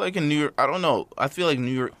 Yeah, I feel like in New York, I don't know. I feel like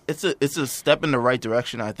New York, it's a step in the right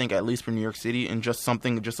direction, I think, at least for New York City, and just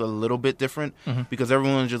something just a little bit different. Because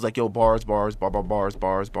everyone's just like, yo, bars.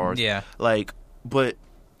 Yeah. Like, but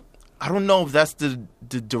I don't know if that's the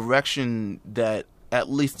direction that at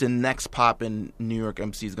least the next pop in New York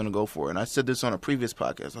MC is going to go for. And I said this on a previous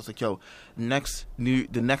podcast. I was like, yo, the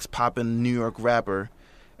next pop in New York rapper,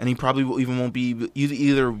 and he probably won't be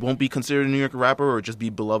considered a New York rapper or just be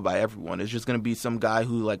beloved by everyone. It's just going to be some guy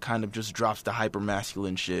who like kind of just drops the hyper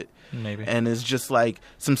masculine shit. Maybe. And it's just like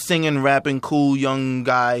some singing, rapping, cool young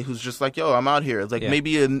guy who's just like, yo, I'm out here. It's like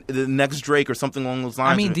maybe the next Drake or something along those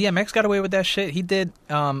lines. I mean, DMX got away with that shit. He did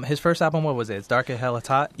his first album, what was it? It's Dark and Hell It's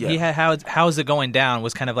Hot. Yeah. He had How's It Going Down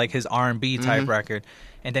was kind of like his R&B type record.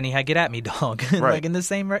 And then he had Get At Me Dog, like in the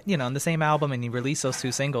same, in the same album, and he released those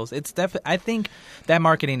 2 singles. It's I think that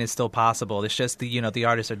marketing is still possible. It's just the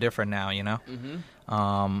artists are different now, you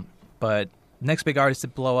know. But next big artist to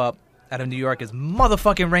blow up out of New York is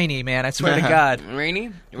motherfucking Rainy, man. I swear to God.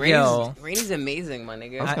 Rainey's amazing, my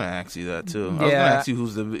nigga. I was gonna ask you that too. I was gonna ask you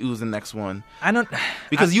who's the next one.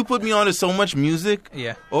 Because you put me on to so much music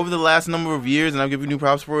over the last number of years, and I'll give you new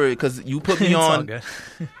props for it. Because you put me on.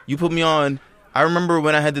 You put me on. I remember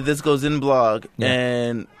when I had the This Goes In blog,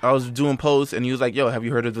 and I was doing posts, and he was like, yo, have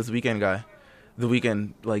you heard of this Weeknd guy? The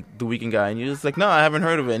Weeknd guy. And you was like, no, I haven't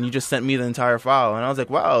heard of it. And you just sent me the entire file. And I was like,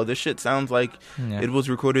 wow, this shit sounds like it was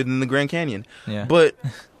recorded in the Grand Canyon. Yeah. But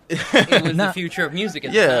it was the future of music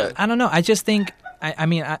at the time. I don't know. I just think,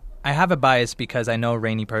 I have a bias because I know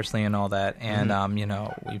Rainy personally and all that, and you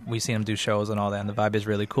know, we've seen him do shows and all that, and the vibe is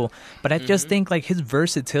really cool. But I just think like his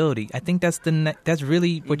versatility. I think that's that's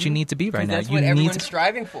really what you need to be right now. That's what everyone's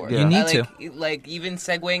striving for. You need to like even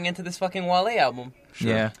segueing into this fucking Wale album. Sure.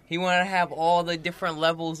 Yeah, he wanted to have all the different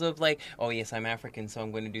levels of like, oh yes, I'm African, so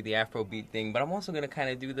I'm going to do the Afrobeat thing, but I'm also going to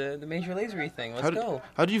kind of do the Major Lazery thing. Let's go.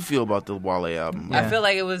 How do you feel about the Wale album? I feel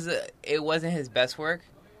like it wasn't his best work.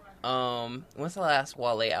 What's the last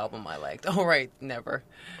Wale album I liked? Oh, right, Never.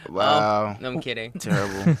 Wow. No, I'm kidding.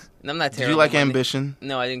 Terrible. I'm not terrible. Did you like Ambition?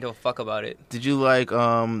 No, I didn't give a fuck about it. Did you like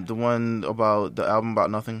the one about the album about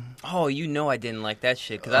nothing? Oh, you know I didn't like that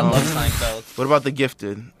shit because I love Seinfeld. What about The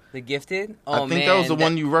Gifted? The Gifted? Oh, I think that was the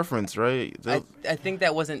one you referenced, right? I think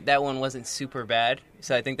that one wasn't super bad,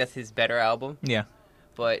 so I think that's his better album. Yeah.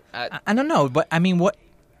 But I don't know, but I mean, what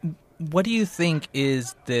do you think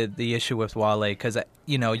is the issue with Wale? Because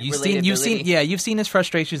you've seen his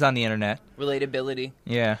frustrations on the internet. Relatability.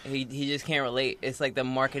 Yeah. He just can't relate. It's like the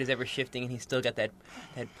market is ever shifting, and he's still got that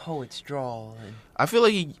poet's drawl. And... I feel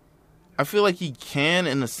like he can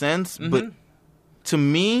in a sense, but to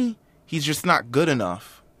me, he's just not good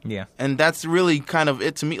enough. Yeah. And that's really kind of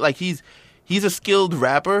it to me. Like he's a skilled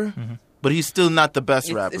rapper. But he's still not the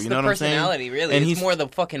best rapper. You know what I'm saying? It's the personality, really. And it's more the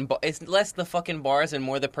fucking. It's less the fucking bars and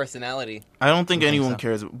more the personality. I don't think anyone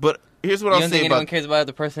cares. But here's what I'll say about. You don't think anyone cares about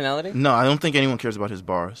the personality? No, I don't think anyone cares about his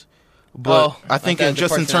bars. But I think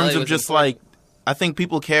just in terms of just like, I think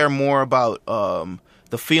people care more about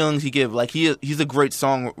the feelings he gives. Like he's a great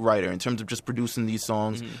songwriter in terms of just producing these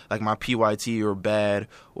songs, like My PYT or Bad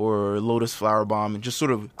or Lotus Flower Bomb, and just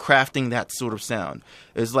sort of crafting that sort of sound.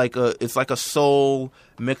 It's like a soul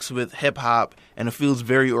mixed with hip hop, and it feels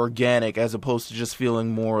very organic as opposed to just feeling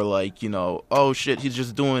more like, oh shit, it's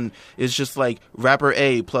just like rapper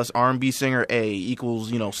A plus R&B singer A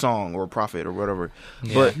equals, song or profit or whatever.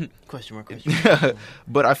 Yeah. But question mark.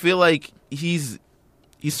 But I feel like he's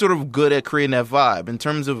sort of good at creating that vibe in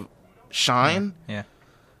terms of shine. Yeah.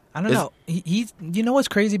 I don't know. He's what's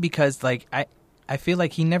crazy, because like I feel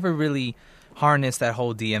like he never really harnessed that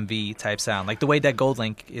whole DMV type sound, like the way that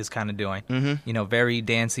GoldLink is kind of doing. Very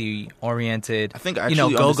dancey oriented. I think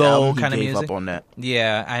actually go-go kind of gave music up on that.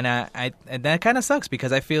 Yeah, and that kind of sucks,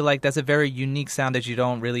 because I feel like that's a very unique sound that you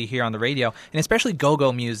don't really hear on the radio, and especially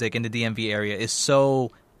go-go music in the DMV area is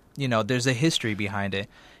so, there's a history behind it.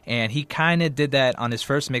 And he kind of did that on his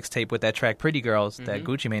first mixtape with that track Pretty Girls that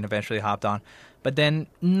Gucci Mane eventually hopped on. But then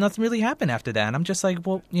nothing really happened after that. And I'm just like,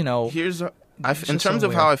 well, Here's in terms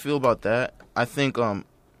of how I feel about that, I think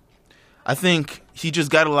he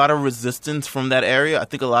just got a lot of resistance from that area. I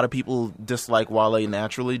think a lot of people dislike Wale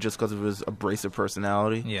naturally just because of his abrasive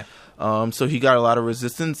personality. Yeah. So he got a lot of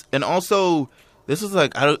resistance. And also, this is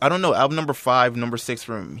like, I don't know, album number 5, number 6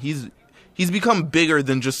 for him. He's become bigger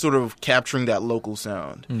than just sort of capturing that local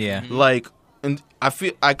sound. Yeah. Like, and I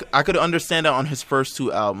feel I could understand that on his first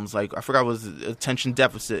 2 albums. Like, I forgot what was Attention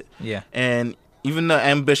Deficit. Yeah. And even the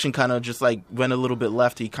ambition kind of just like went a little bit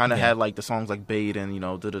left. He kind of had like the songs like Bait and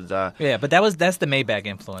da da da. Yeah, but that's the Maybach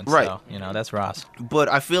influence, right? So, that's Ross. But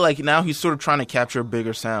I feel like now he's sort of trying to capture a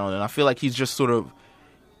bigger sound, and I feel like he's just sort of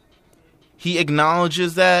he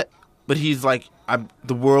acknowledges that, but he's like,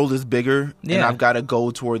 the world is bigger, and I've got to go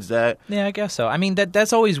towards that. Yeah, I guess so. I mean,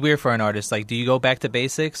 that's always weird for an artist. Like, do you go back to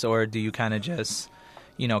basics, or do you kind of just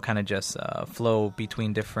flow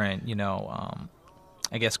between different,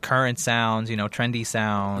 I guess current sounds, trendy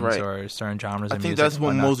sounds, right, or certain genres of music. I think that's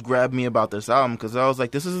what most grabbed me about this album, because I was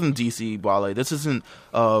like, this isn't DC Wale. This isn't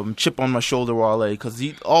Chip on My Shoulder Wale, because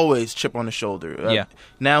he always chip on the shoulder. Yeah.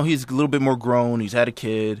 Now he's a little bit more grown. He's had a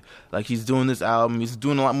kid. Like, he's doing this album. He's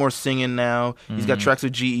doing a lot more singing now. He's got tracks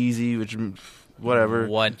with G-Eazy, which... whatever.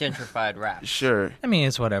 What? Gentrified rap. Sure. I mean,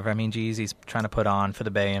 it's whatever. I mean, G-Eazy's trying to put on for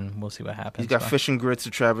the Bay, and we'll see what happens. He's got Fish and Grits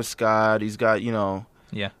with Travis Scott. He's got,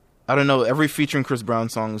 Yeah. I don't know. Every featuring Chris Brown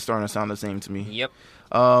song is starting to sound the same to me. Yep.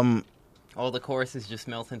 All the choruses just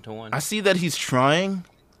melt into one. I see that he's trying.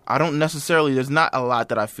 I don't necessarily... There's not a lot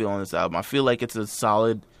that I feel on this album. I feel like it's a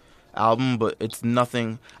solid album, but it's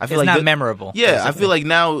nothing... I feel it's like not memorable. Yeah, basically. I feel like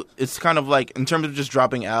now it's kind of like, in terms of just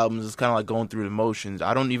dropping albums, it's kind of like going through the motions.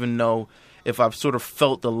 I don't even know if I've sort of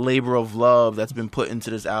felt the labor of love that's been put into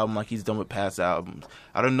this album like he's done with past albums.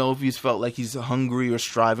 I don't know if he's felt like he's hungry or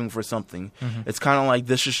striving for something. Mm-hmm. It's kind of like,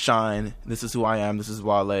 this is Shine, this is who I am, this is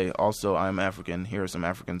Wale, also I'm African, here are some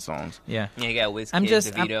African songs. Yeah. Yeah, you got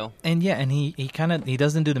Wizkid, DeVito. And he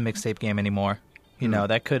doesn't do the mixtape game anymore.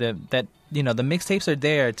 That could have, the mixtapes are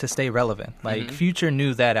there to stay relevant. Like, Future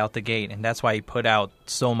knew that out the gate, and that's why he put out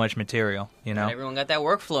so much material, Not everyone got that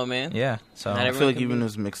workflow, man. Yeah, so... I feel like even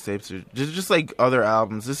his mixtapes are just like other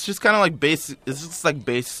albums. It's just kind of like basic, it's just like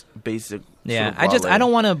basic. Yeah, sort of I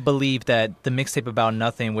don't want to believe that the mixtape About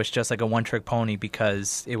Nothing was just like a one-trick pony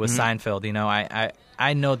because it was Seinfeld,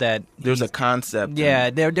 I know that... There's a concept.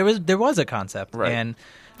 Yeah, there was a concept, right. And...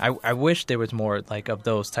 I wish there was more like of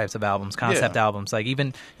those types of albums, concept albums. Like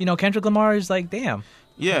even Kendrick Lamar is like, damn.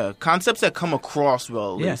 Yeah, concepts that come across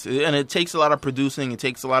well, at least. And it takes a lot of producing, it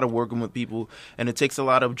takes a lot of working with people, and it takes a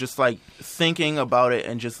lot of just like thinking about it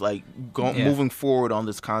and just like moving forward on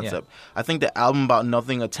this concept. Yeah. I think the album About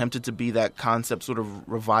Nothing attempted to be that concept sort of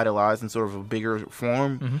revitalized in sort of a bigger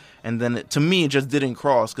form, and then to me it just didn't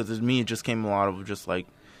cross, because to me it just came a lot of just like...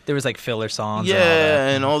 There was like filler songs. Yeah,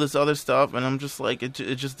 and all this other stuff, and I'm just like, it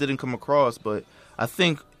just didn't come across. But I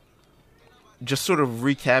think just sort of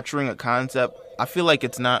recapturing a concept, I feel like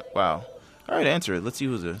it's not... Wow. All right, answer it. Let's see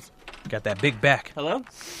who's this. Got that big back. Hello?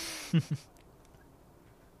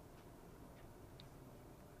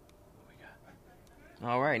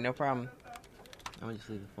 All right, no problem. I'm going to just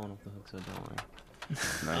leave the phone off the hook, so don't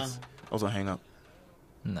worry. Nice. Also, hang up.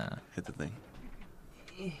 Nah. Hit the thing.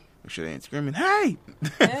 Make sure they ain't screaming, hey!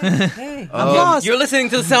 Hey. I'm lost. You're listening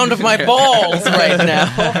to the sound of my balls right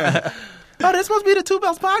now. Oh, this must be the Two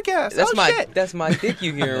Bells podcast. That's my dick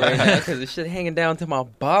you hear right now, because it's shit hanging down to my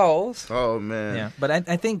balls. Oh, man. Yeah, but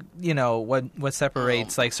I think, what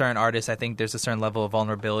separates like certain artists, I think there's a certain level of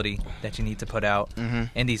vulnerability that you need to put out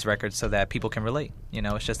in these records so that people can relate.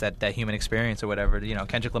 It's just that human experience or whatever.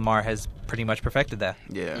 Kendrick Lamar has pretty much perfected that.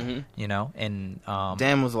 Yeah. And...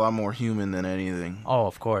 Damn was a lot more human than anything. Oh,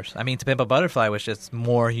 of course. I mean, To Pimp a Butterfly was just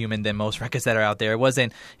more human than most records that are out there. It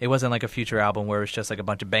wasn't like a Future album where it's just like a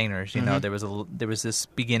bunch of bangers, there was this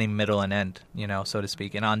beginning, middle, and end, so to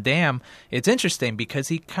speak. And on Damn, it's interesting because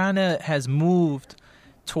he kind of has moved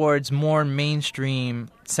towards more mainstream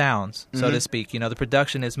sounds, so to speak. The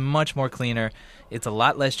production is much more cleaner. It's a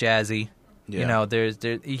lot less jazzy. Yeah.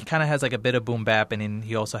 He kind of has like a bit of boom bap, and then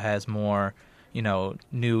he also has more,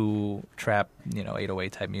 new trap,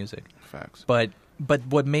 808 type music. Facts. But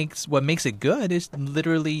what makes it good is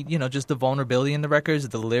literally, just the vulnerability in the records,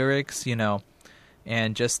 the lyrics,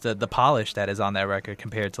 and just the polish that is on that record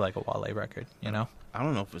compared to like a Wale record, I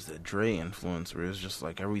don't know if it's the Dre influence where it's just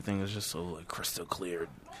like everything is just so like crystal clear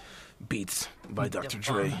beats by Dr.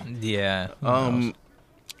 Dre. Yeah.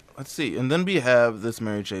 Let's see, and then we have this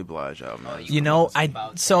Mary J. Blige album.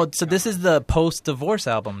 So this is the post-divorce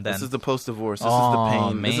album. Then this is the post-divorce. This is the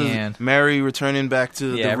pain. Man. This is Mary returning back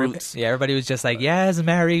to the roots. Everybody was just like, "Yes,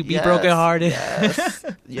 Mary, be brokenhearted."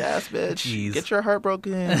 Yes, bitch. Jeez. Get your heart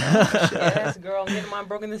broken. Yes, girl, I'm getting mine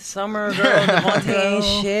broken this summer, girl.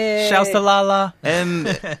 Devontae shit. Shouts to Lala.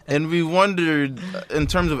 And we wondered, in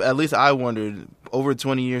terms of, at least I wondered, over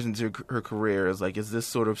 20 years into her career, is this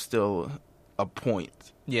sort of still a point?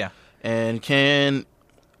 Yeah. And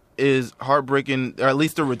is Heartbreaking, or at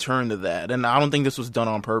least a return to that. And I don't think this was done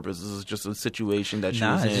on purpose. This is just a situation that she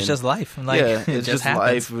was in. It's just life. It's just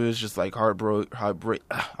life. It was just like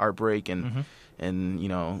heartbreak, and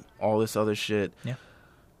and all this other shit. Yeah.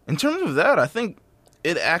 In terms of that, I think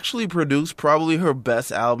it actually produced probably her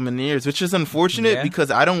best album in years, which is unfortunate because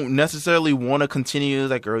I don't necessarily want to continue.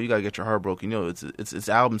 Like, girl, you gotta get your heart broken. It's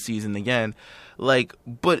album season again. Like,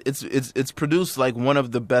 but it's produced like one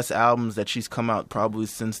of the best albums that she's come out probably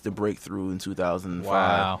since the breakthrough in 2005.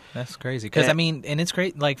 Wow, that's crazy. Because and it's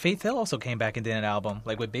great. Like Faith Hill also came back and did an album,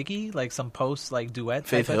 like with Biggie, like some post like duet.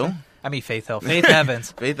 Faith Hill. I mean Faith Hill. Faith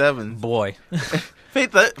Evans. Faith Evans. Boy.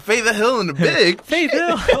 Faith Hill in the big. Faith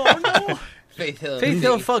Hill. Oh no. Faith Hill. Faith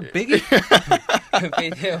Hill, fuck Biggie.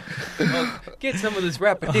 Faith Hill. Oh, get some of this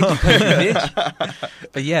rapper dick, you bitch.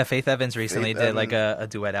 But yeah, Faith Evans recently did like a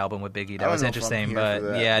duet album with Biggie. That was interesting. But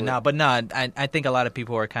I think a lot of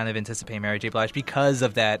people are kind of anticipating Mary J. Blige because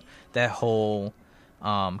of that whole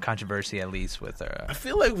controversy, at least with her. I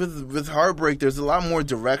feel like with Heartbreak, there's a lot more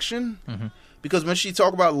direction. Mm-hmm. Because when she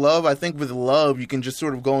talk about love, I think with love, you can just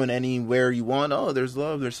sort of go in anywhere you want. Oh, there's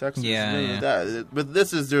love, there's sex, there's that. But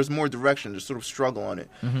there's more direction, there's sort of struggle on it.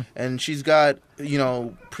 Mm-hmm. And she's got,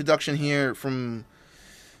 production here from,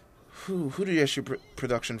 who did you get your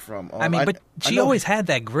production from? But she always had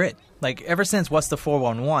that grit. Like, ever since What's the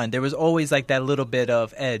 411, there was always like that little bit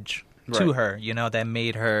of edge to her, that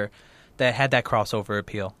made her... that had that crossover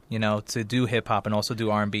appeal, to do hip-hop and also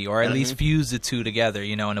do R&B, or at least fuse the two together,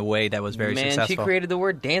 in a way that was very successful. Man, she created the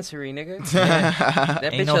word dancery, nigga.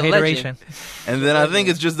 That Ain't bitch no a hateration. legend. And then I think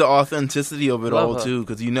it's just the authenticity of it all, too,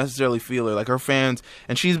 because you necessarily feel her. Like, her fans,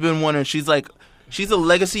 and she's been one, and she's a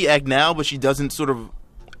legacy act now, but she doesn't sort of...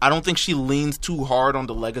 I don't think she leans too hard on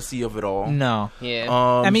the legacy of it all. No.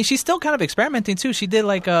 Yeah. She's still kind of experimenting too. She did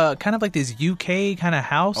like kind of like this UK kind of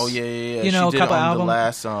house. Oh yeah. She did a couple albums. The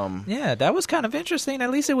last. Yeah, that was kind of interesting. At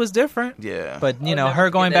least it was different. Yeah. But her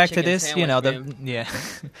going back to this, her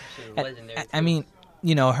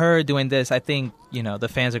doing this, I think the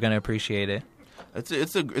fans are going to appreciate it.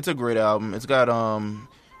 It's a great album. It's got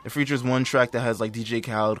it features one track that has like DJ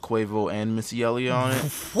Khaled, Quavo, and Missy Elliott on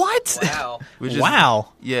it. What? Wow.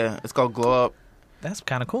 Wow. Yeah, it's called Glow Up. That's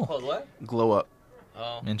kind of cool. Called what? Glow Up.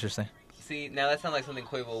 Oh. Interesting. See, now that sounds like something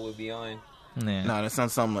Quavo would be on. Yeah. Nah, that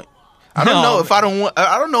sounds something like... I don't know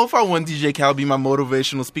if I want DJ Khaled to be my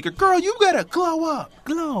motivational speaker. Girl, you gotta glow up.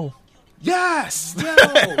 Glow. Yes. Yo,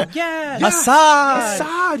 yes.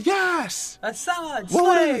 Assad, yes. Assad,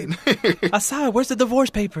 slay. Assad, where's the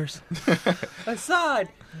divorce papers? Assad,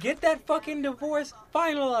 get that fucking divorce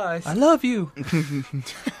finalized. I love you.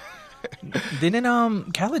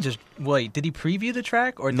 Didn't Khaled just wait? Did he preview the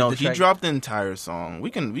track or no? He dropped the entire song.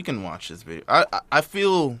 We can watch this video. I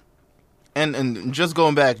feel, and just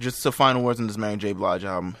going back, just to final words on this Mary J. Blige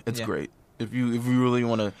album, it's great. If you really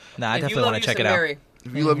want to, I definitely want to check it out.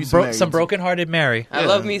 If you love you some Mary, some broken-hearted Mary. I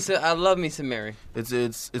love me some Mary.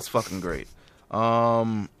 It's fucking great.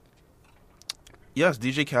 Yes,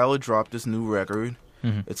 DJ Khaled dropped this new record.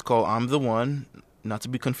 Mm-hmm. It's called "I'm the One," not to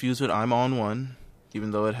be confused with "I'm on One," even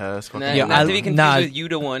though it has fucking. Not to be confused with "You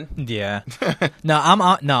the One." Yeah.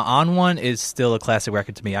 On One is still a classic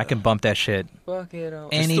record to me. I can bump that shit. Fuck it up.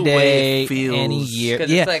 Any day, any year.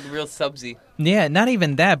 Because it's like real subsy. Yeah, not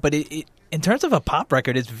even that, but it in terms of a pop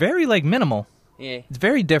record, it's very like minimal. Yeah. It's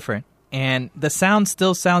very different, and the sound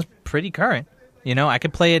still sounds pretty current. I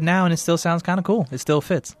could play it now, and it still sounds kind of cool. It still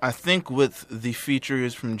fits. I think with the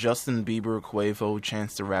features from Justin Bieber, Quavo,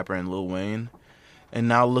 Chance the Rapper, and Lil Wayne, and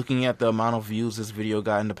now looking at the amount of views this video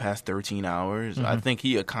got in the past 13 hours, I think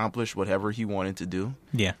he accomplished whatever he wanted to do.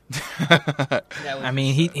 Yeah.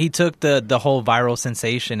 He took the whole viral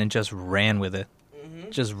sensation and just ran with it.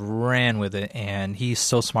 Just ran with it, and he's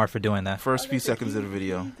so smart for doing that. First few seconds of the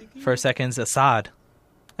video. First seconds, Assad,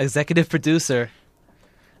 executive producer.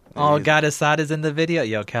 Oh God, Assad is in the video.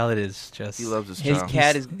 Yo, Khaled is just... He loves his child.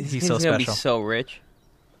 Cat is... He's so special. Gonna be so rich.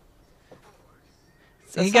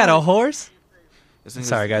 He got a horse?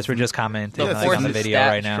 Sorry, guys, we're just commenting on the video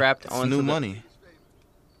right now. It's new money.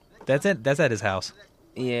 That's it. That's at his house.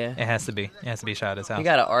 Yeah. It has to be. It has to be shot at his house. He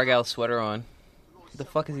got an Argyle sweater on. What the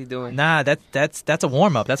fuck is he doing? Nah, that's a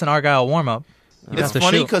warm-up. That's an Argyle warm-up. It's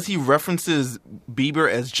funny because he references Bieber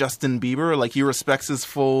as Justin Bieber. Like, he respects his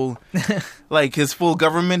full, his full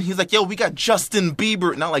government. He's like, yo, we got Justin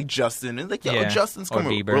Bieber. Not like Justin. It's like, yo, Justin's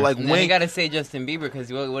coming. Bieber. Or like Wayne. You got to say Justin Bieber because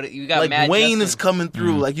you got like mad Wayne Justin. is coming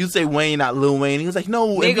through. Like, you say Wayne, not Lil Wayne. He was like, no,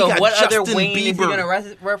 nigga, we got what Justin other Wayne Bieber. is he going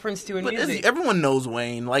to reference to in music? Everyone knows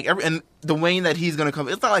Wayne. Like, and the Wayne that he's going to come,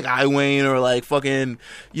 it's not like I Wayne or like fucking,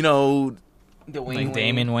 the Wayne like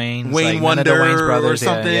Damon Wayans, Wayne like Wonder none of the Wayans brothers or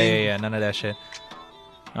something. Yeah, none of that shit.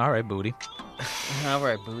 All right, booty.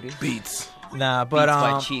 Beats. Nah, but Beats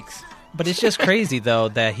by cheeks. But it's just crazy though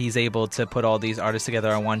that he's able to put all these artists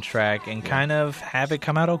together on one track and kind of have it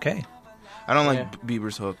come out okay. I don't like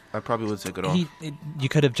Bieber's hook. I probably would take it off. You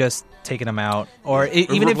could have just taken him out, or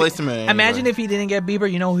even replaced him. Imagine if he didn't get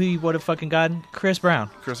Bieber. You know who he would have fucking gotten? Chris Brown.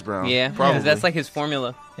 Yeah, probably. That's like his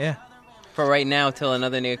formula. Yeah. For right now, till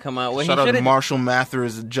another nigga come out. Shout out to Marshall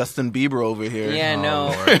Mathers and Justin Bieber over here. Yeah, no.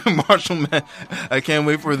 I can't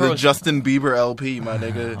wait for the Justin Bieber LP, my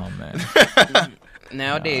nigga. Oh, man.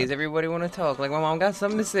 Nowadays, everybody want to talk. Like, my mom got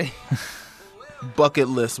something to say. Bucket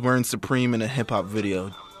list wearing Supreme in a hip-hop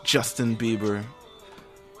video. Justin Bieber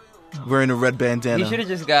wearing a red bandana. You should have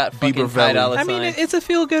just got fucking $5 I mean, it's a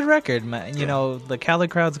feel-good record, man. You know, the Khaled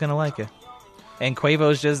crowd's going to like it. And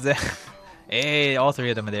Quavo's just there. Hey, all three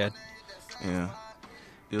of them are there. Yeah.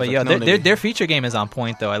 But like, their feature game is on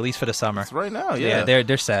point though, at least for the summer. It's right now, yeah.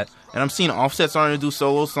 They're set. And I'm seeing Offset starting to do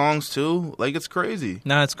solo songs too. Like, it's crazy.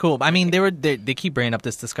 No, it's cool. I mean, they keep bringing up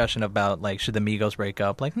this discussion about like, should the Migos break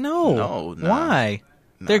up? Like, no, why?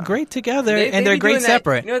 Nah. They're great together and they're great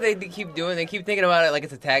separate. You know what they keep doing? They keep thinking about it like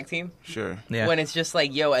it's a tag team. Sure. Yeah. When it's just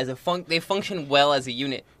like, yo, as they function well as a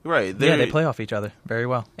unit. Right. They play off each other very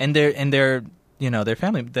well, and they're you know, their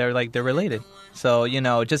family. They're related. So, you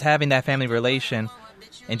know, just having that family relation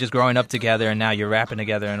and just growing up together and now you're rapping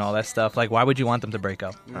together and all that stuff, like, why would you want them to break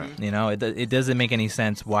up? Right. You know, it doesn't make any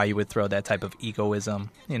sense why you would throw that type of egoism,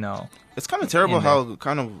 you know. It's kind of terrible how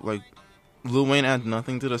kind of, like, Lil Wayne adds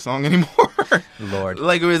nothing to the song anymore. Lord.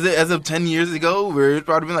 Like, was it as of 10 years ago where it's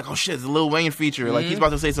probably been like, oh, shit, it's a Lil Wayne feature. Like, he's about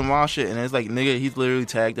to say some wild shit. And it's like, nigga, he's literally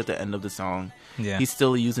tagged at the end of the song. Yeah. He's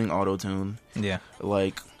still using auto-tune. Yeah.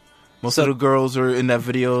 Like... Most of the girls are in that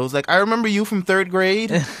video. It was like, I remember you from 3rd grade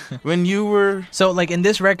when you were... So, like, in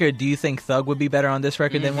this record, do you think Thug would be better on this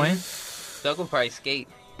record than Wayne? Thug would probably skate.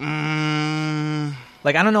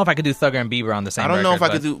 Like, I don't know if I could do Thugger and Bieber on the same record. I don't know if I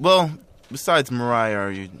could do... Well, besides Mariah,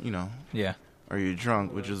 Are You Know... Yeah. Are You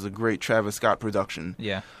Drunk, which is a great Travis Scott production.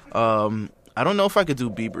 Yeah. I don't know if I could do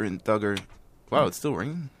Bieber and Thugger. Wow, it's still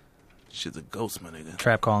ringing? Shit's a ghost, my nigga.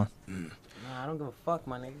 Trap calling. I don't give a fuck,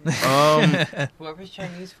 my nigga. Whoever's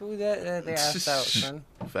Chinese food, they asked out, son.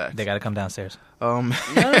 Facts. They gotta come downstairs. No.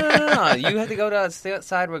 You have to go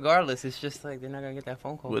outside regardless. It's just like they're not gonna get that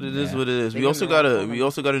phone call. What it is. We also got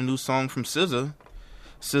a new song from SZA.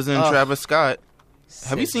 SZA and Travis Scott.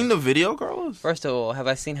 Have you seen the video, Carlos? First of all, have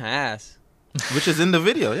I seen her ass? Which is in the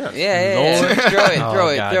video, yeah. Yeah. Throw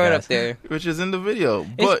it up there. Which is in the video.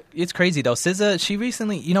 But it's crazy though. SZA, she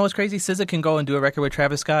recently, you know what's crazy? SZA can go and do a record with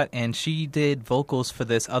Travis Scott, and she did vocals for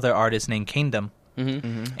this other artist named Kingdom.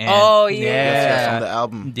 Mm-hmm. Oh yeah, that's from the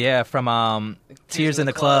album. Yeah, from Tears in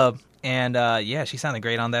the Club. And she sounded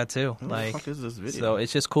great on that too. What like, the fuck is this video? So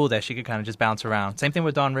it's just cool that she could kind of just bounce around. Same thing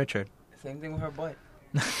with Dawn Richard. Same thing with her butt.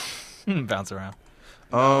 Bounce around.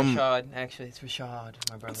 Rashad, actually, it's Rashad,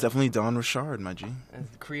 my brother. It's definitely Don Rashad, my G.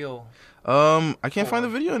 It's Creole. I can't find the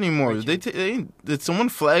video anymore. Did someone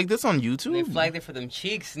flag this on YouTube? They flagged it for them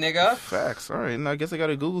cheeks, nigga. Facts. All right, I guess I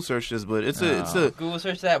gotta Google search this, but it's a Google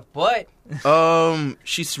search that butt.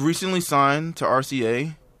 She's recently signed to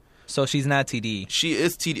RCA. So she's not TDE. She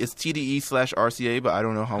is It's TDE/RCA, but I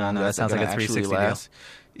don't know how long that sounds like a 360 last.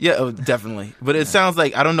 Yeah, definitely. But it sounds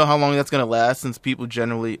like, I don't know how long that's going to last since people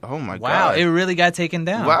generally... Oh, my God. Wow, it really got taken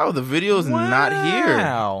down. Wow, the video's not here.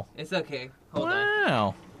 Wow. It's okay. Hold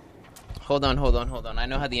on. I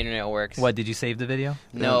know how the internet works. What, did you save the video?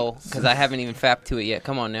 No, because I haven't even fapped to it yet.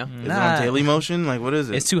 Come on now. Is it on Dailymotion? Like, what is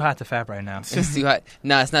it? It's too hot to fap right now. It's just too hot.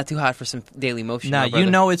 Nah, it's not too hot for some Dailymotion. Nah, you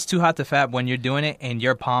know it's too hot to fap when you're doing it and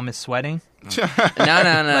your palm is sweating. No.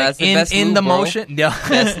 That's the best lube, in the bro. motion. Yeah.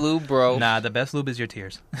 Best lube, bro. Nah, the best lube is your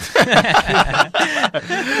tears.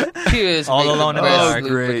 Tears. All alone in the dark.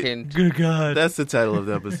 Great. Good God. That's the title of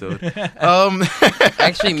the episode.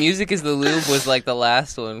 Actually, Music is the Lube was like the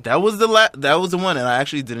last one. That was the one, and I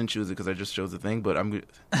actually didn't choose it because I just chose the thing. But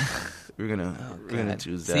we're gonna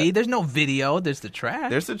choose that. See, there's no video. There's the track.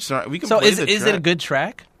 There's a track. We can. So play is it a good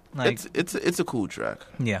track? Like, it's a cool track.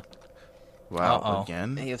 Yeah. Wow.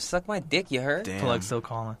 Again. Hey, you suck my dick. You heard? Damn. Plug's still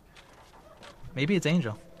calling. Maybe it's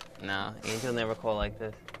Angel. Nah, Angel never call like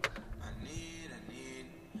this.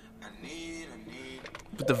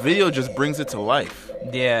 But the video just brings it to life.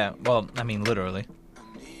 Yeah. Well, I mean, literally.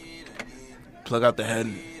 Plug out the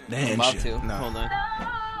hand I'm about shit. to. Nah. Hold on.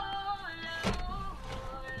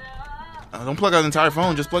 Don't plug out the entire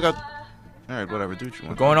phone. Just plug out. All right, whatever. Do what you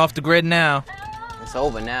want. We're going off the grid now. It's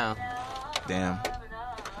over now. Damn.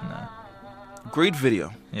 No. Great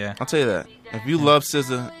video. Yeah. I'll tell you that. If you love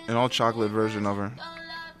SZA, an all chocolate version of her.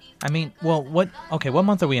 I mean, well, what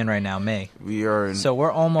month are we in right now? May. We are in. So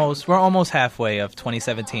we're almost halfway of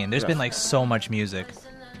 2017. There's been like so much music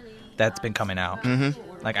that's been coming out.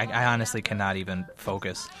 Mm-hmm. Like, I honestly cannot even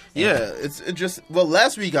focus. Yeah, it just... Well,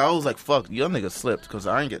 last week I was like, fuck, young nigga slipped because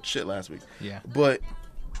I didn't get shit last week. Yeah. But,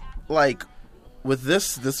 like, with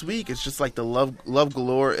this week, it's just like the love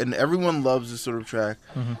galore, and everyone loves this sort of track.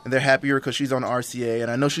 Mm-hmm. And they're happier because she's on RCA.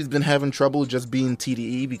 And I know she's been having trouble just being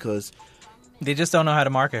TDE because... They just don't know how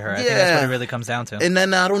to market her. I think that's what it really comes down to. And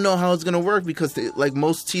then I don't know how it's going to work because, like,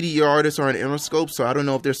 most TDE artists are on Interscope, so I don't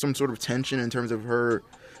know if there's some sort of tension in terms of her...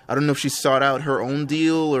 I don't know if she sought out her own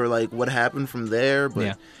deal or, like, what happened from there,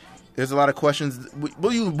 but there's a lot of questions.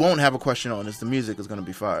 What you won't have a question on is the music is going to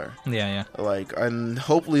be fire. Yeah. Like, and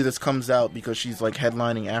hopefully this comes out because she's, like,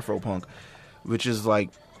 headlining Afropunk, which is, like,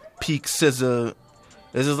 peak SZA.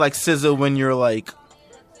 This is, like, SZA when you're, like,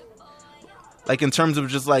 in terms of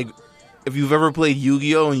just, like, if you've ever played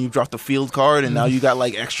Yu-Gi-Oh! And you dropped the field card and now you got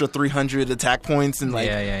like extra 300 attack points and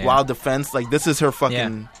like wild defense, like this is her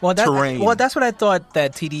fucking terrain. Well, that's what I thought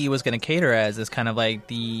that TDE was going to cater as, is kind of like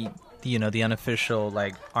the unofficial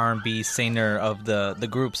like R&B singer of the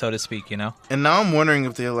group, so to speak, you know. And now I'm wondering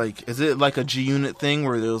if they're like, is it like a G-Unit thing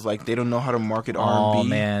where there's like they don't know how to market R&B? Oh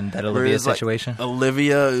man, that Olivia situation. Like,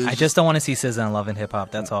 Olivia, I just don't want to see SZA in Love and Hip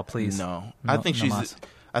Hop. That's all, please. No, I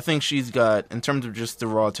think she's got, in terms of just the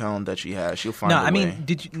raw talent that she has, she'll find a way. No, I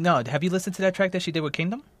mean, have you listened to that track that she did with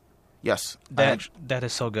Kingdom? Yes. That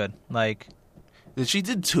is so good. Like, she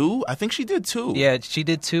did 2? I think she did 2. Yeah, she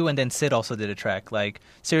did 2, and then Sid also did a track. Like,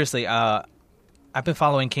 seriously, I've been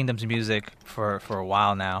following Kingdom's music for a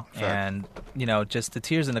while now, and, you know, just the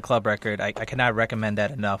Tears in the Club record, I cannot recommend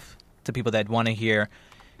that enough to people that want to hear,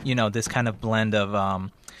 you know, this kind of blend of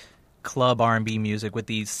club R&B music with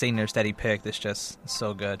these singers that he picked. Is just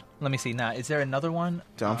so good. Let me see. Now, is there another one?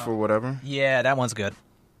 Down for Whatever? Yeah, that one's good.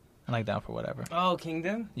 I like Down for Whatever. Oh,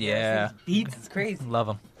 Kingdom? Yeah. Beats, it's crazy. Love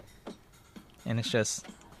them. And it's just...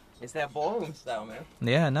 It's that ballroom style, man.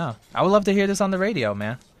 Yeah, no. I would love to hear this on the radio,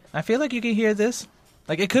 man. I feel like you can hear this.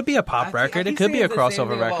 Like, it could be a pop record. It could be a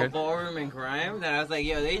crossover record. About ballroom and grime, that I was like,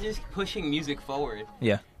 yo, they just pushing music forward.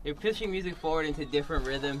 Yeah. They're pushing music forward into different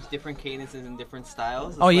rhythms, different cadences, and different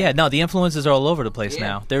styles. It's yeah, no, the influences are all over the place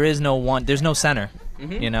now. There is no one. There's no center.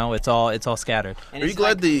 Mm-hmm. You know, it's all scattered. And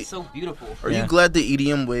it's so beautiful. Are you glad the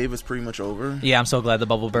EDM wave is pretty much over? Yeah, I'm so glad the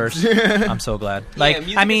bubble burst. I'm so glad. Like,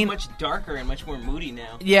 music is much darker and much more moody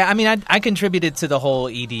now. Yeah, I mean, I contributed to the whole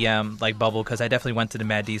EDM like bubble because I definitely went to the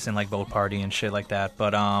Mad Decent like boat party and shit like that.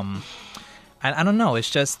 But I don't know. It's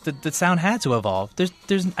just the sound had to evolve.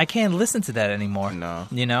 There's I can't listen to that anymore. No,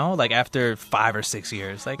 you know, like after 5 or 6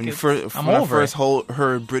 years. Like when I first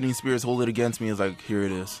heard Britney Spears "Hold It Against Me," it's like, here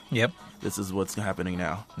it is. Yep, this is what's happening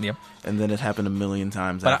now. Yep, and then it happened a million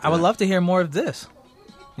times. But I would love to hear more of this.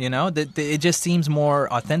 You know, it just seems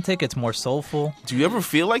more authentic. It's more soulful. Do you ever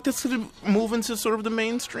feel like this could move into sort of the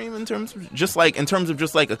mainstream in terms of just like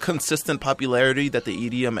a consistent popularity that the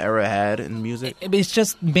EDM era had in music? It's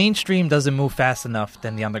just mainstream doesn't move fast enough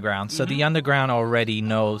than the underground. So the underground already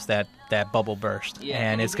knows that bubble burst,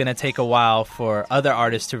 and it's going to take a while for other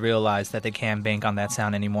artists to realize that they can't bank on that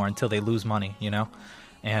sound anymore until they lose money. You know,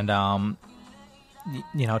 and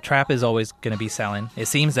you know, trap is always going to be selling. It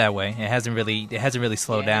seems that way. It hasn't really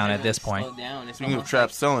slowed down at this point. Speaking of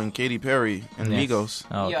trap selling, Katy Perry and Migos.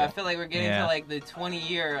 Oh, okay. Yeah, I feel like we're getting to like the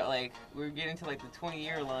 20-year,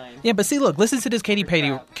 line. Yeah, but see, look, listen to this Katy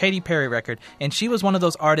Perry record, and she was one of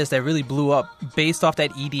those artists that really blew up based off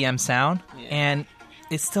that EDM sound, and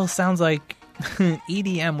it still sounds like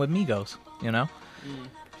EDM with Migos. You know,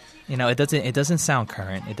 you know, it doesn't sound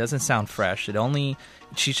current. It doesn't sound fresh.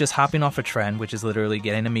 She's just hopping off a trend, which is literally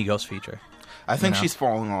getting a Migos feature. I think she's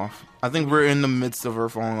falling off. I think we're in the midst of her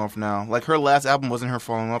falling off now. Like, her last album wasn't her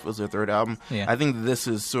falling off. It was her third album. Yeah. I think this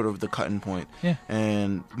is sort of the cutting point. Yeah.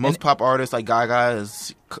 And most pop artists, like Gaga,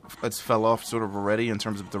 it's fell off sort of already in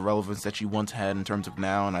terms of the relevance that she once had in terms of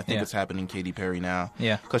now. And I think it's happening Katy Perry now.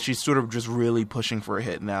 Yeah. Because she's sort of just really pushing for a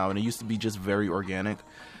hit now. And it used to be just very organic.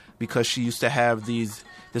 Because she used to have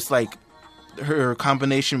her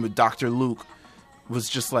combination with Dr. Luke was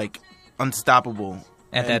just like unstoppable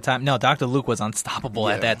at that time. No, Dr. Luke was unstoppable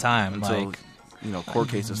at that time. Until, like, you know, court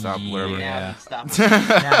cases stopped, whatever. Yeah.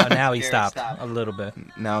 Now he stopped a little bit.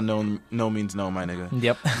 Now no means no, my nigga.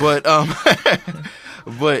 Yep.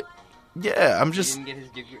 But yeah, I'm just. He didn't get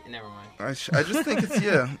his degree. Never mind. I just think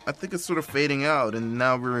I think it's sort of fading out, and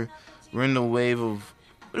now we're in the wave of.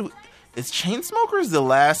 Is Chainsmokers the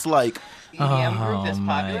last like EDM group that's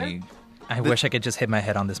popular? I wish I could just hit my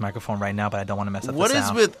head on this microphone right now, but I don't want to mess up the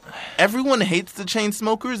sound. What is with... Everyone hates the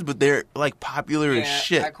Chainsmokers, but they're, like, popular as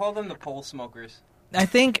shit. I call them the pole smokers. I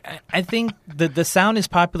think the sound is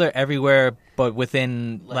popular everywhere, but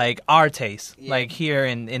within like our taste, like here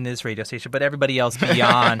in this radio station. But everybody else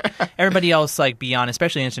beyond, beyond,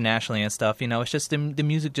 especially internationally and stuff. It's just the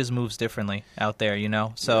music just moves differently out there.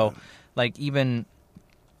 So like even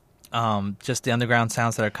just the underground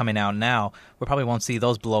sounds that are coming out now, we probably won't see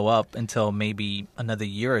those blow up until maybe another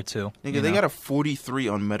year or two. Nigga, they got a 43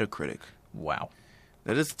 on Metacritic. Wow.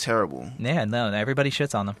 That is terrible. Yeah, no, everybody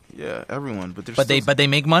shits on them. Yeah, everyone, but they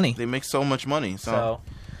make money. They make so much money.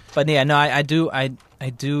 But yeah, no, I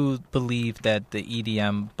do believe that the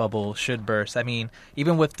EDM bubble should burst. I mean,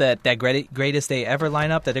 even with that greatest day ever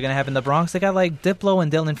lineup that they're gonna have in the Bronx, they got like Diplo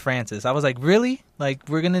and Dylan Francis. I was like, really? Like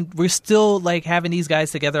we're still like having these guys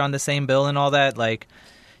together on the same bill and all that? Like,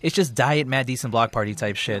 it's just Diet Mad Decent Block Party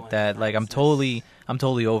type shit that like I'm totally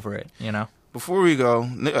over it. Before we go,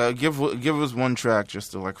 give us one track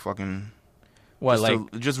just to like fucking.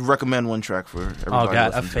 What, just recommend one track for everybody. Oh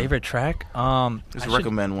God, a favorite track? Just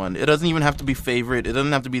recommend one. It doesn't even have to be favorite. It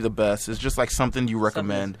doesn't have to be the best. It's just like something you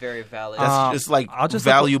recommend. Something very valid. That's just like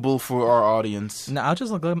valuable for our audience. No, I'll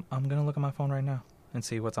just look. I'm gonna look at my phone right now and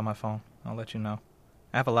see what's on my phone. I'll let you know.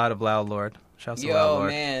 I have a lot of Loud Lord. Shouts to Loud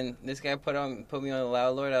Lord. Yo, man, this guy put me on the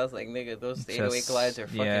Loud Lord. I was like, nigga, those 808 glides are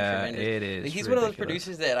fucking tremendous. It is. Like, he's ridiculous. one of those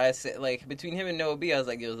producers that I said, like, between him and Noah B, I was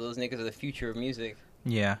like, yo, those niggas are the future of music.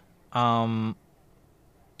 Yeah.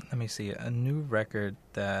 Let me see. A new record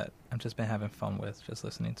that I've just been having fun with, just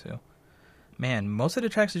listening to. Man, most of the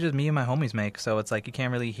tracks are just me and my homies make, so it's like you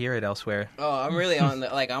can't really hear it elsewhere. Oh, I'm really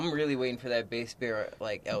I'm really waiting for that Bass Bear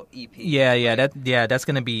EP. Yeah, that's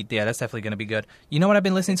definitely gonna be good. You know what I've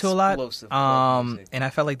been listening to a lot? And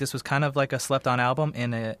I felt like this was kind of like a slept-on album,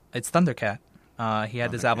 and it's Thundercat. He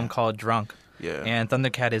had this album called Drunk. Yeah. And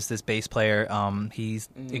Thundercat is this bass player. He's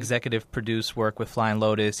executive produced work with Flying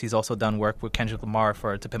Lotus. He's also done work with Kendrick Lamar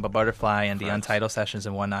for To Pimp a Butterfly and the Untitled Sessions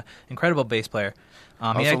and whatnot. Incredible bass player.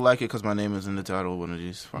 I also like it because my name is in the title of one of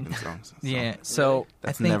these fucking songs. Yeah, so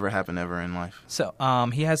that's never happened ever in life. So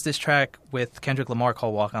he has this track with Kendrick Lamar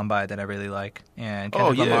called Walk On By that I really like. And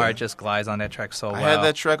Kendrick Lamar just glides on that track so well. I had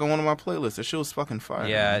that track on one of my playlists. That shit was fucking fire.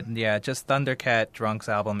 Yeah, just Thundercat Drunk's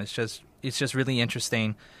album. It's just really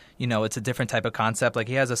interesting. It's a different type of concept. Like,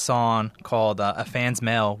 he has a song called A Fan's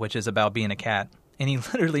Mail, which is about being a cat. And he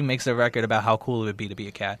literally makes a record about how cool it would be to be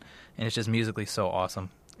a cat. And it's just musically so awesome.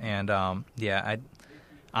 And,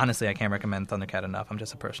 honestly, I can't recommend Thundercat enough. I'm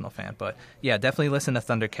just a personal fan. But, yeah, definitely listen to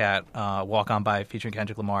Thundercat, Walk On By, featuring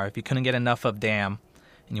Kendrick Lamar. If you couldn't get enough of Damn,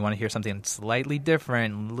 and you want to hear something slightly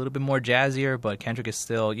different, a little bit more jazzier, but Kendrick is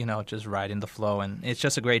still, just riding the flow, and it's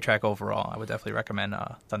just a great track overall. I would definitely recommend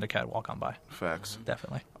Thundercat Walk On By. Facts.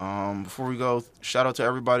 Definitely. Before we go, shout out to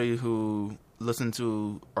everybody who listened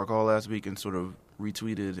to our call last week and sort of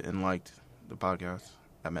retweeted and liked the podcast.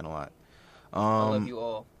 That meant a lot. I love you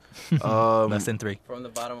all. Less than 3. From the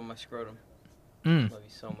bottom of my scrotum. Love you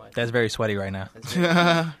so much. That's very sweaty right now.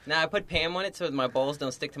 I put Pam on it so my balls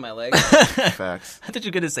don't stick to my legs. Facts. I thought you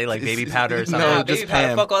were going to say like baby powder or something. No, baby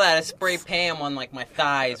powder. Fuck all that. I spray Pam on like my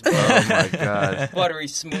thighs, bro. Oh my God. Buttery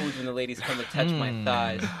smooth when the ladies come to touch my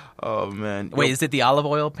thighs. Oh man. Wait, is it the olive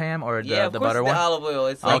oil Pam or the butter one? The olive oil.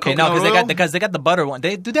 It's like okay, no, because they got the butter one.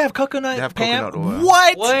 Do they have coconut? They have Pam? coconut oil.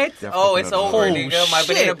 What? Oh, it's over, nigga. My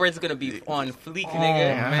shit. banana bread's gonna be on fleek,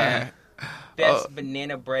 nigga. Man. Best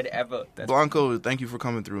banana bread ever. Blanco, thank you for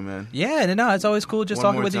coming through, man. Yeah, no, it's always cool just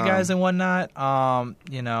talking with you guys and whatnot.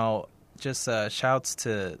 Just shouts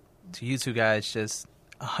to you two guys. Just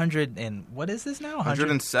 100 and what is this now?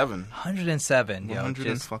 107. 107.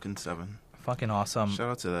 107. Fucking awesome. Shout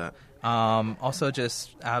out to that. Also,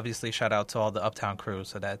 just obviously shout out to all the Uptown crew.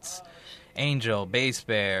 So that's Angel, Bass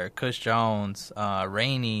Bear, Kush Jones,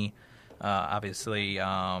 Rainey, obviously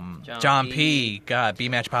John P. God,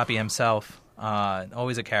 B-Match Poppy himself.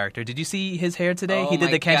 Always a character. Did you see his hair today? He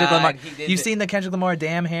did the Kendrick Lamar. You've seen the Kendrick Lamar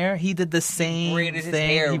damn hair? He did the same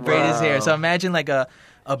thing. He braided his hair. So imagine like a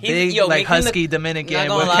big husky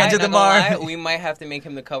Dominican with Kendrick Lamar. We might have to make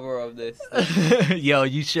him the cover of this. Yo,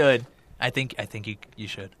 you should. I think you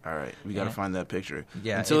should. All right, we gotta find that picture.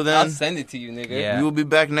 Yeah. Until then, I'll send it to you, nigga. Yeah. We will be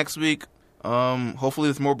back next week. Hopefully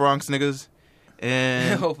with more Bronx niggas.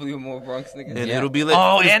 And hopefully with more Bronx niggas. And it'll be like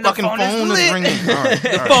and fucking the phone is ringing.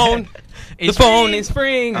 All right. The phone is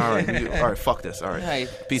free. All right, fuck this. All right.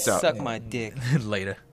 Peace out. Suck my dick. Later.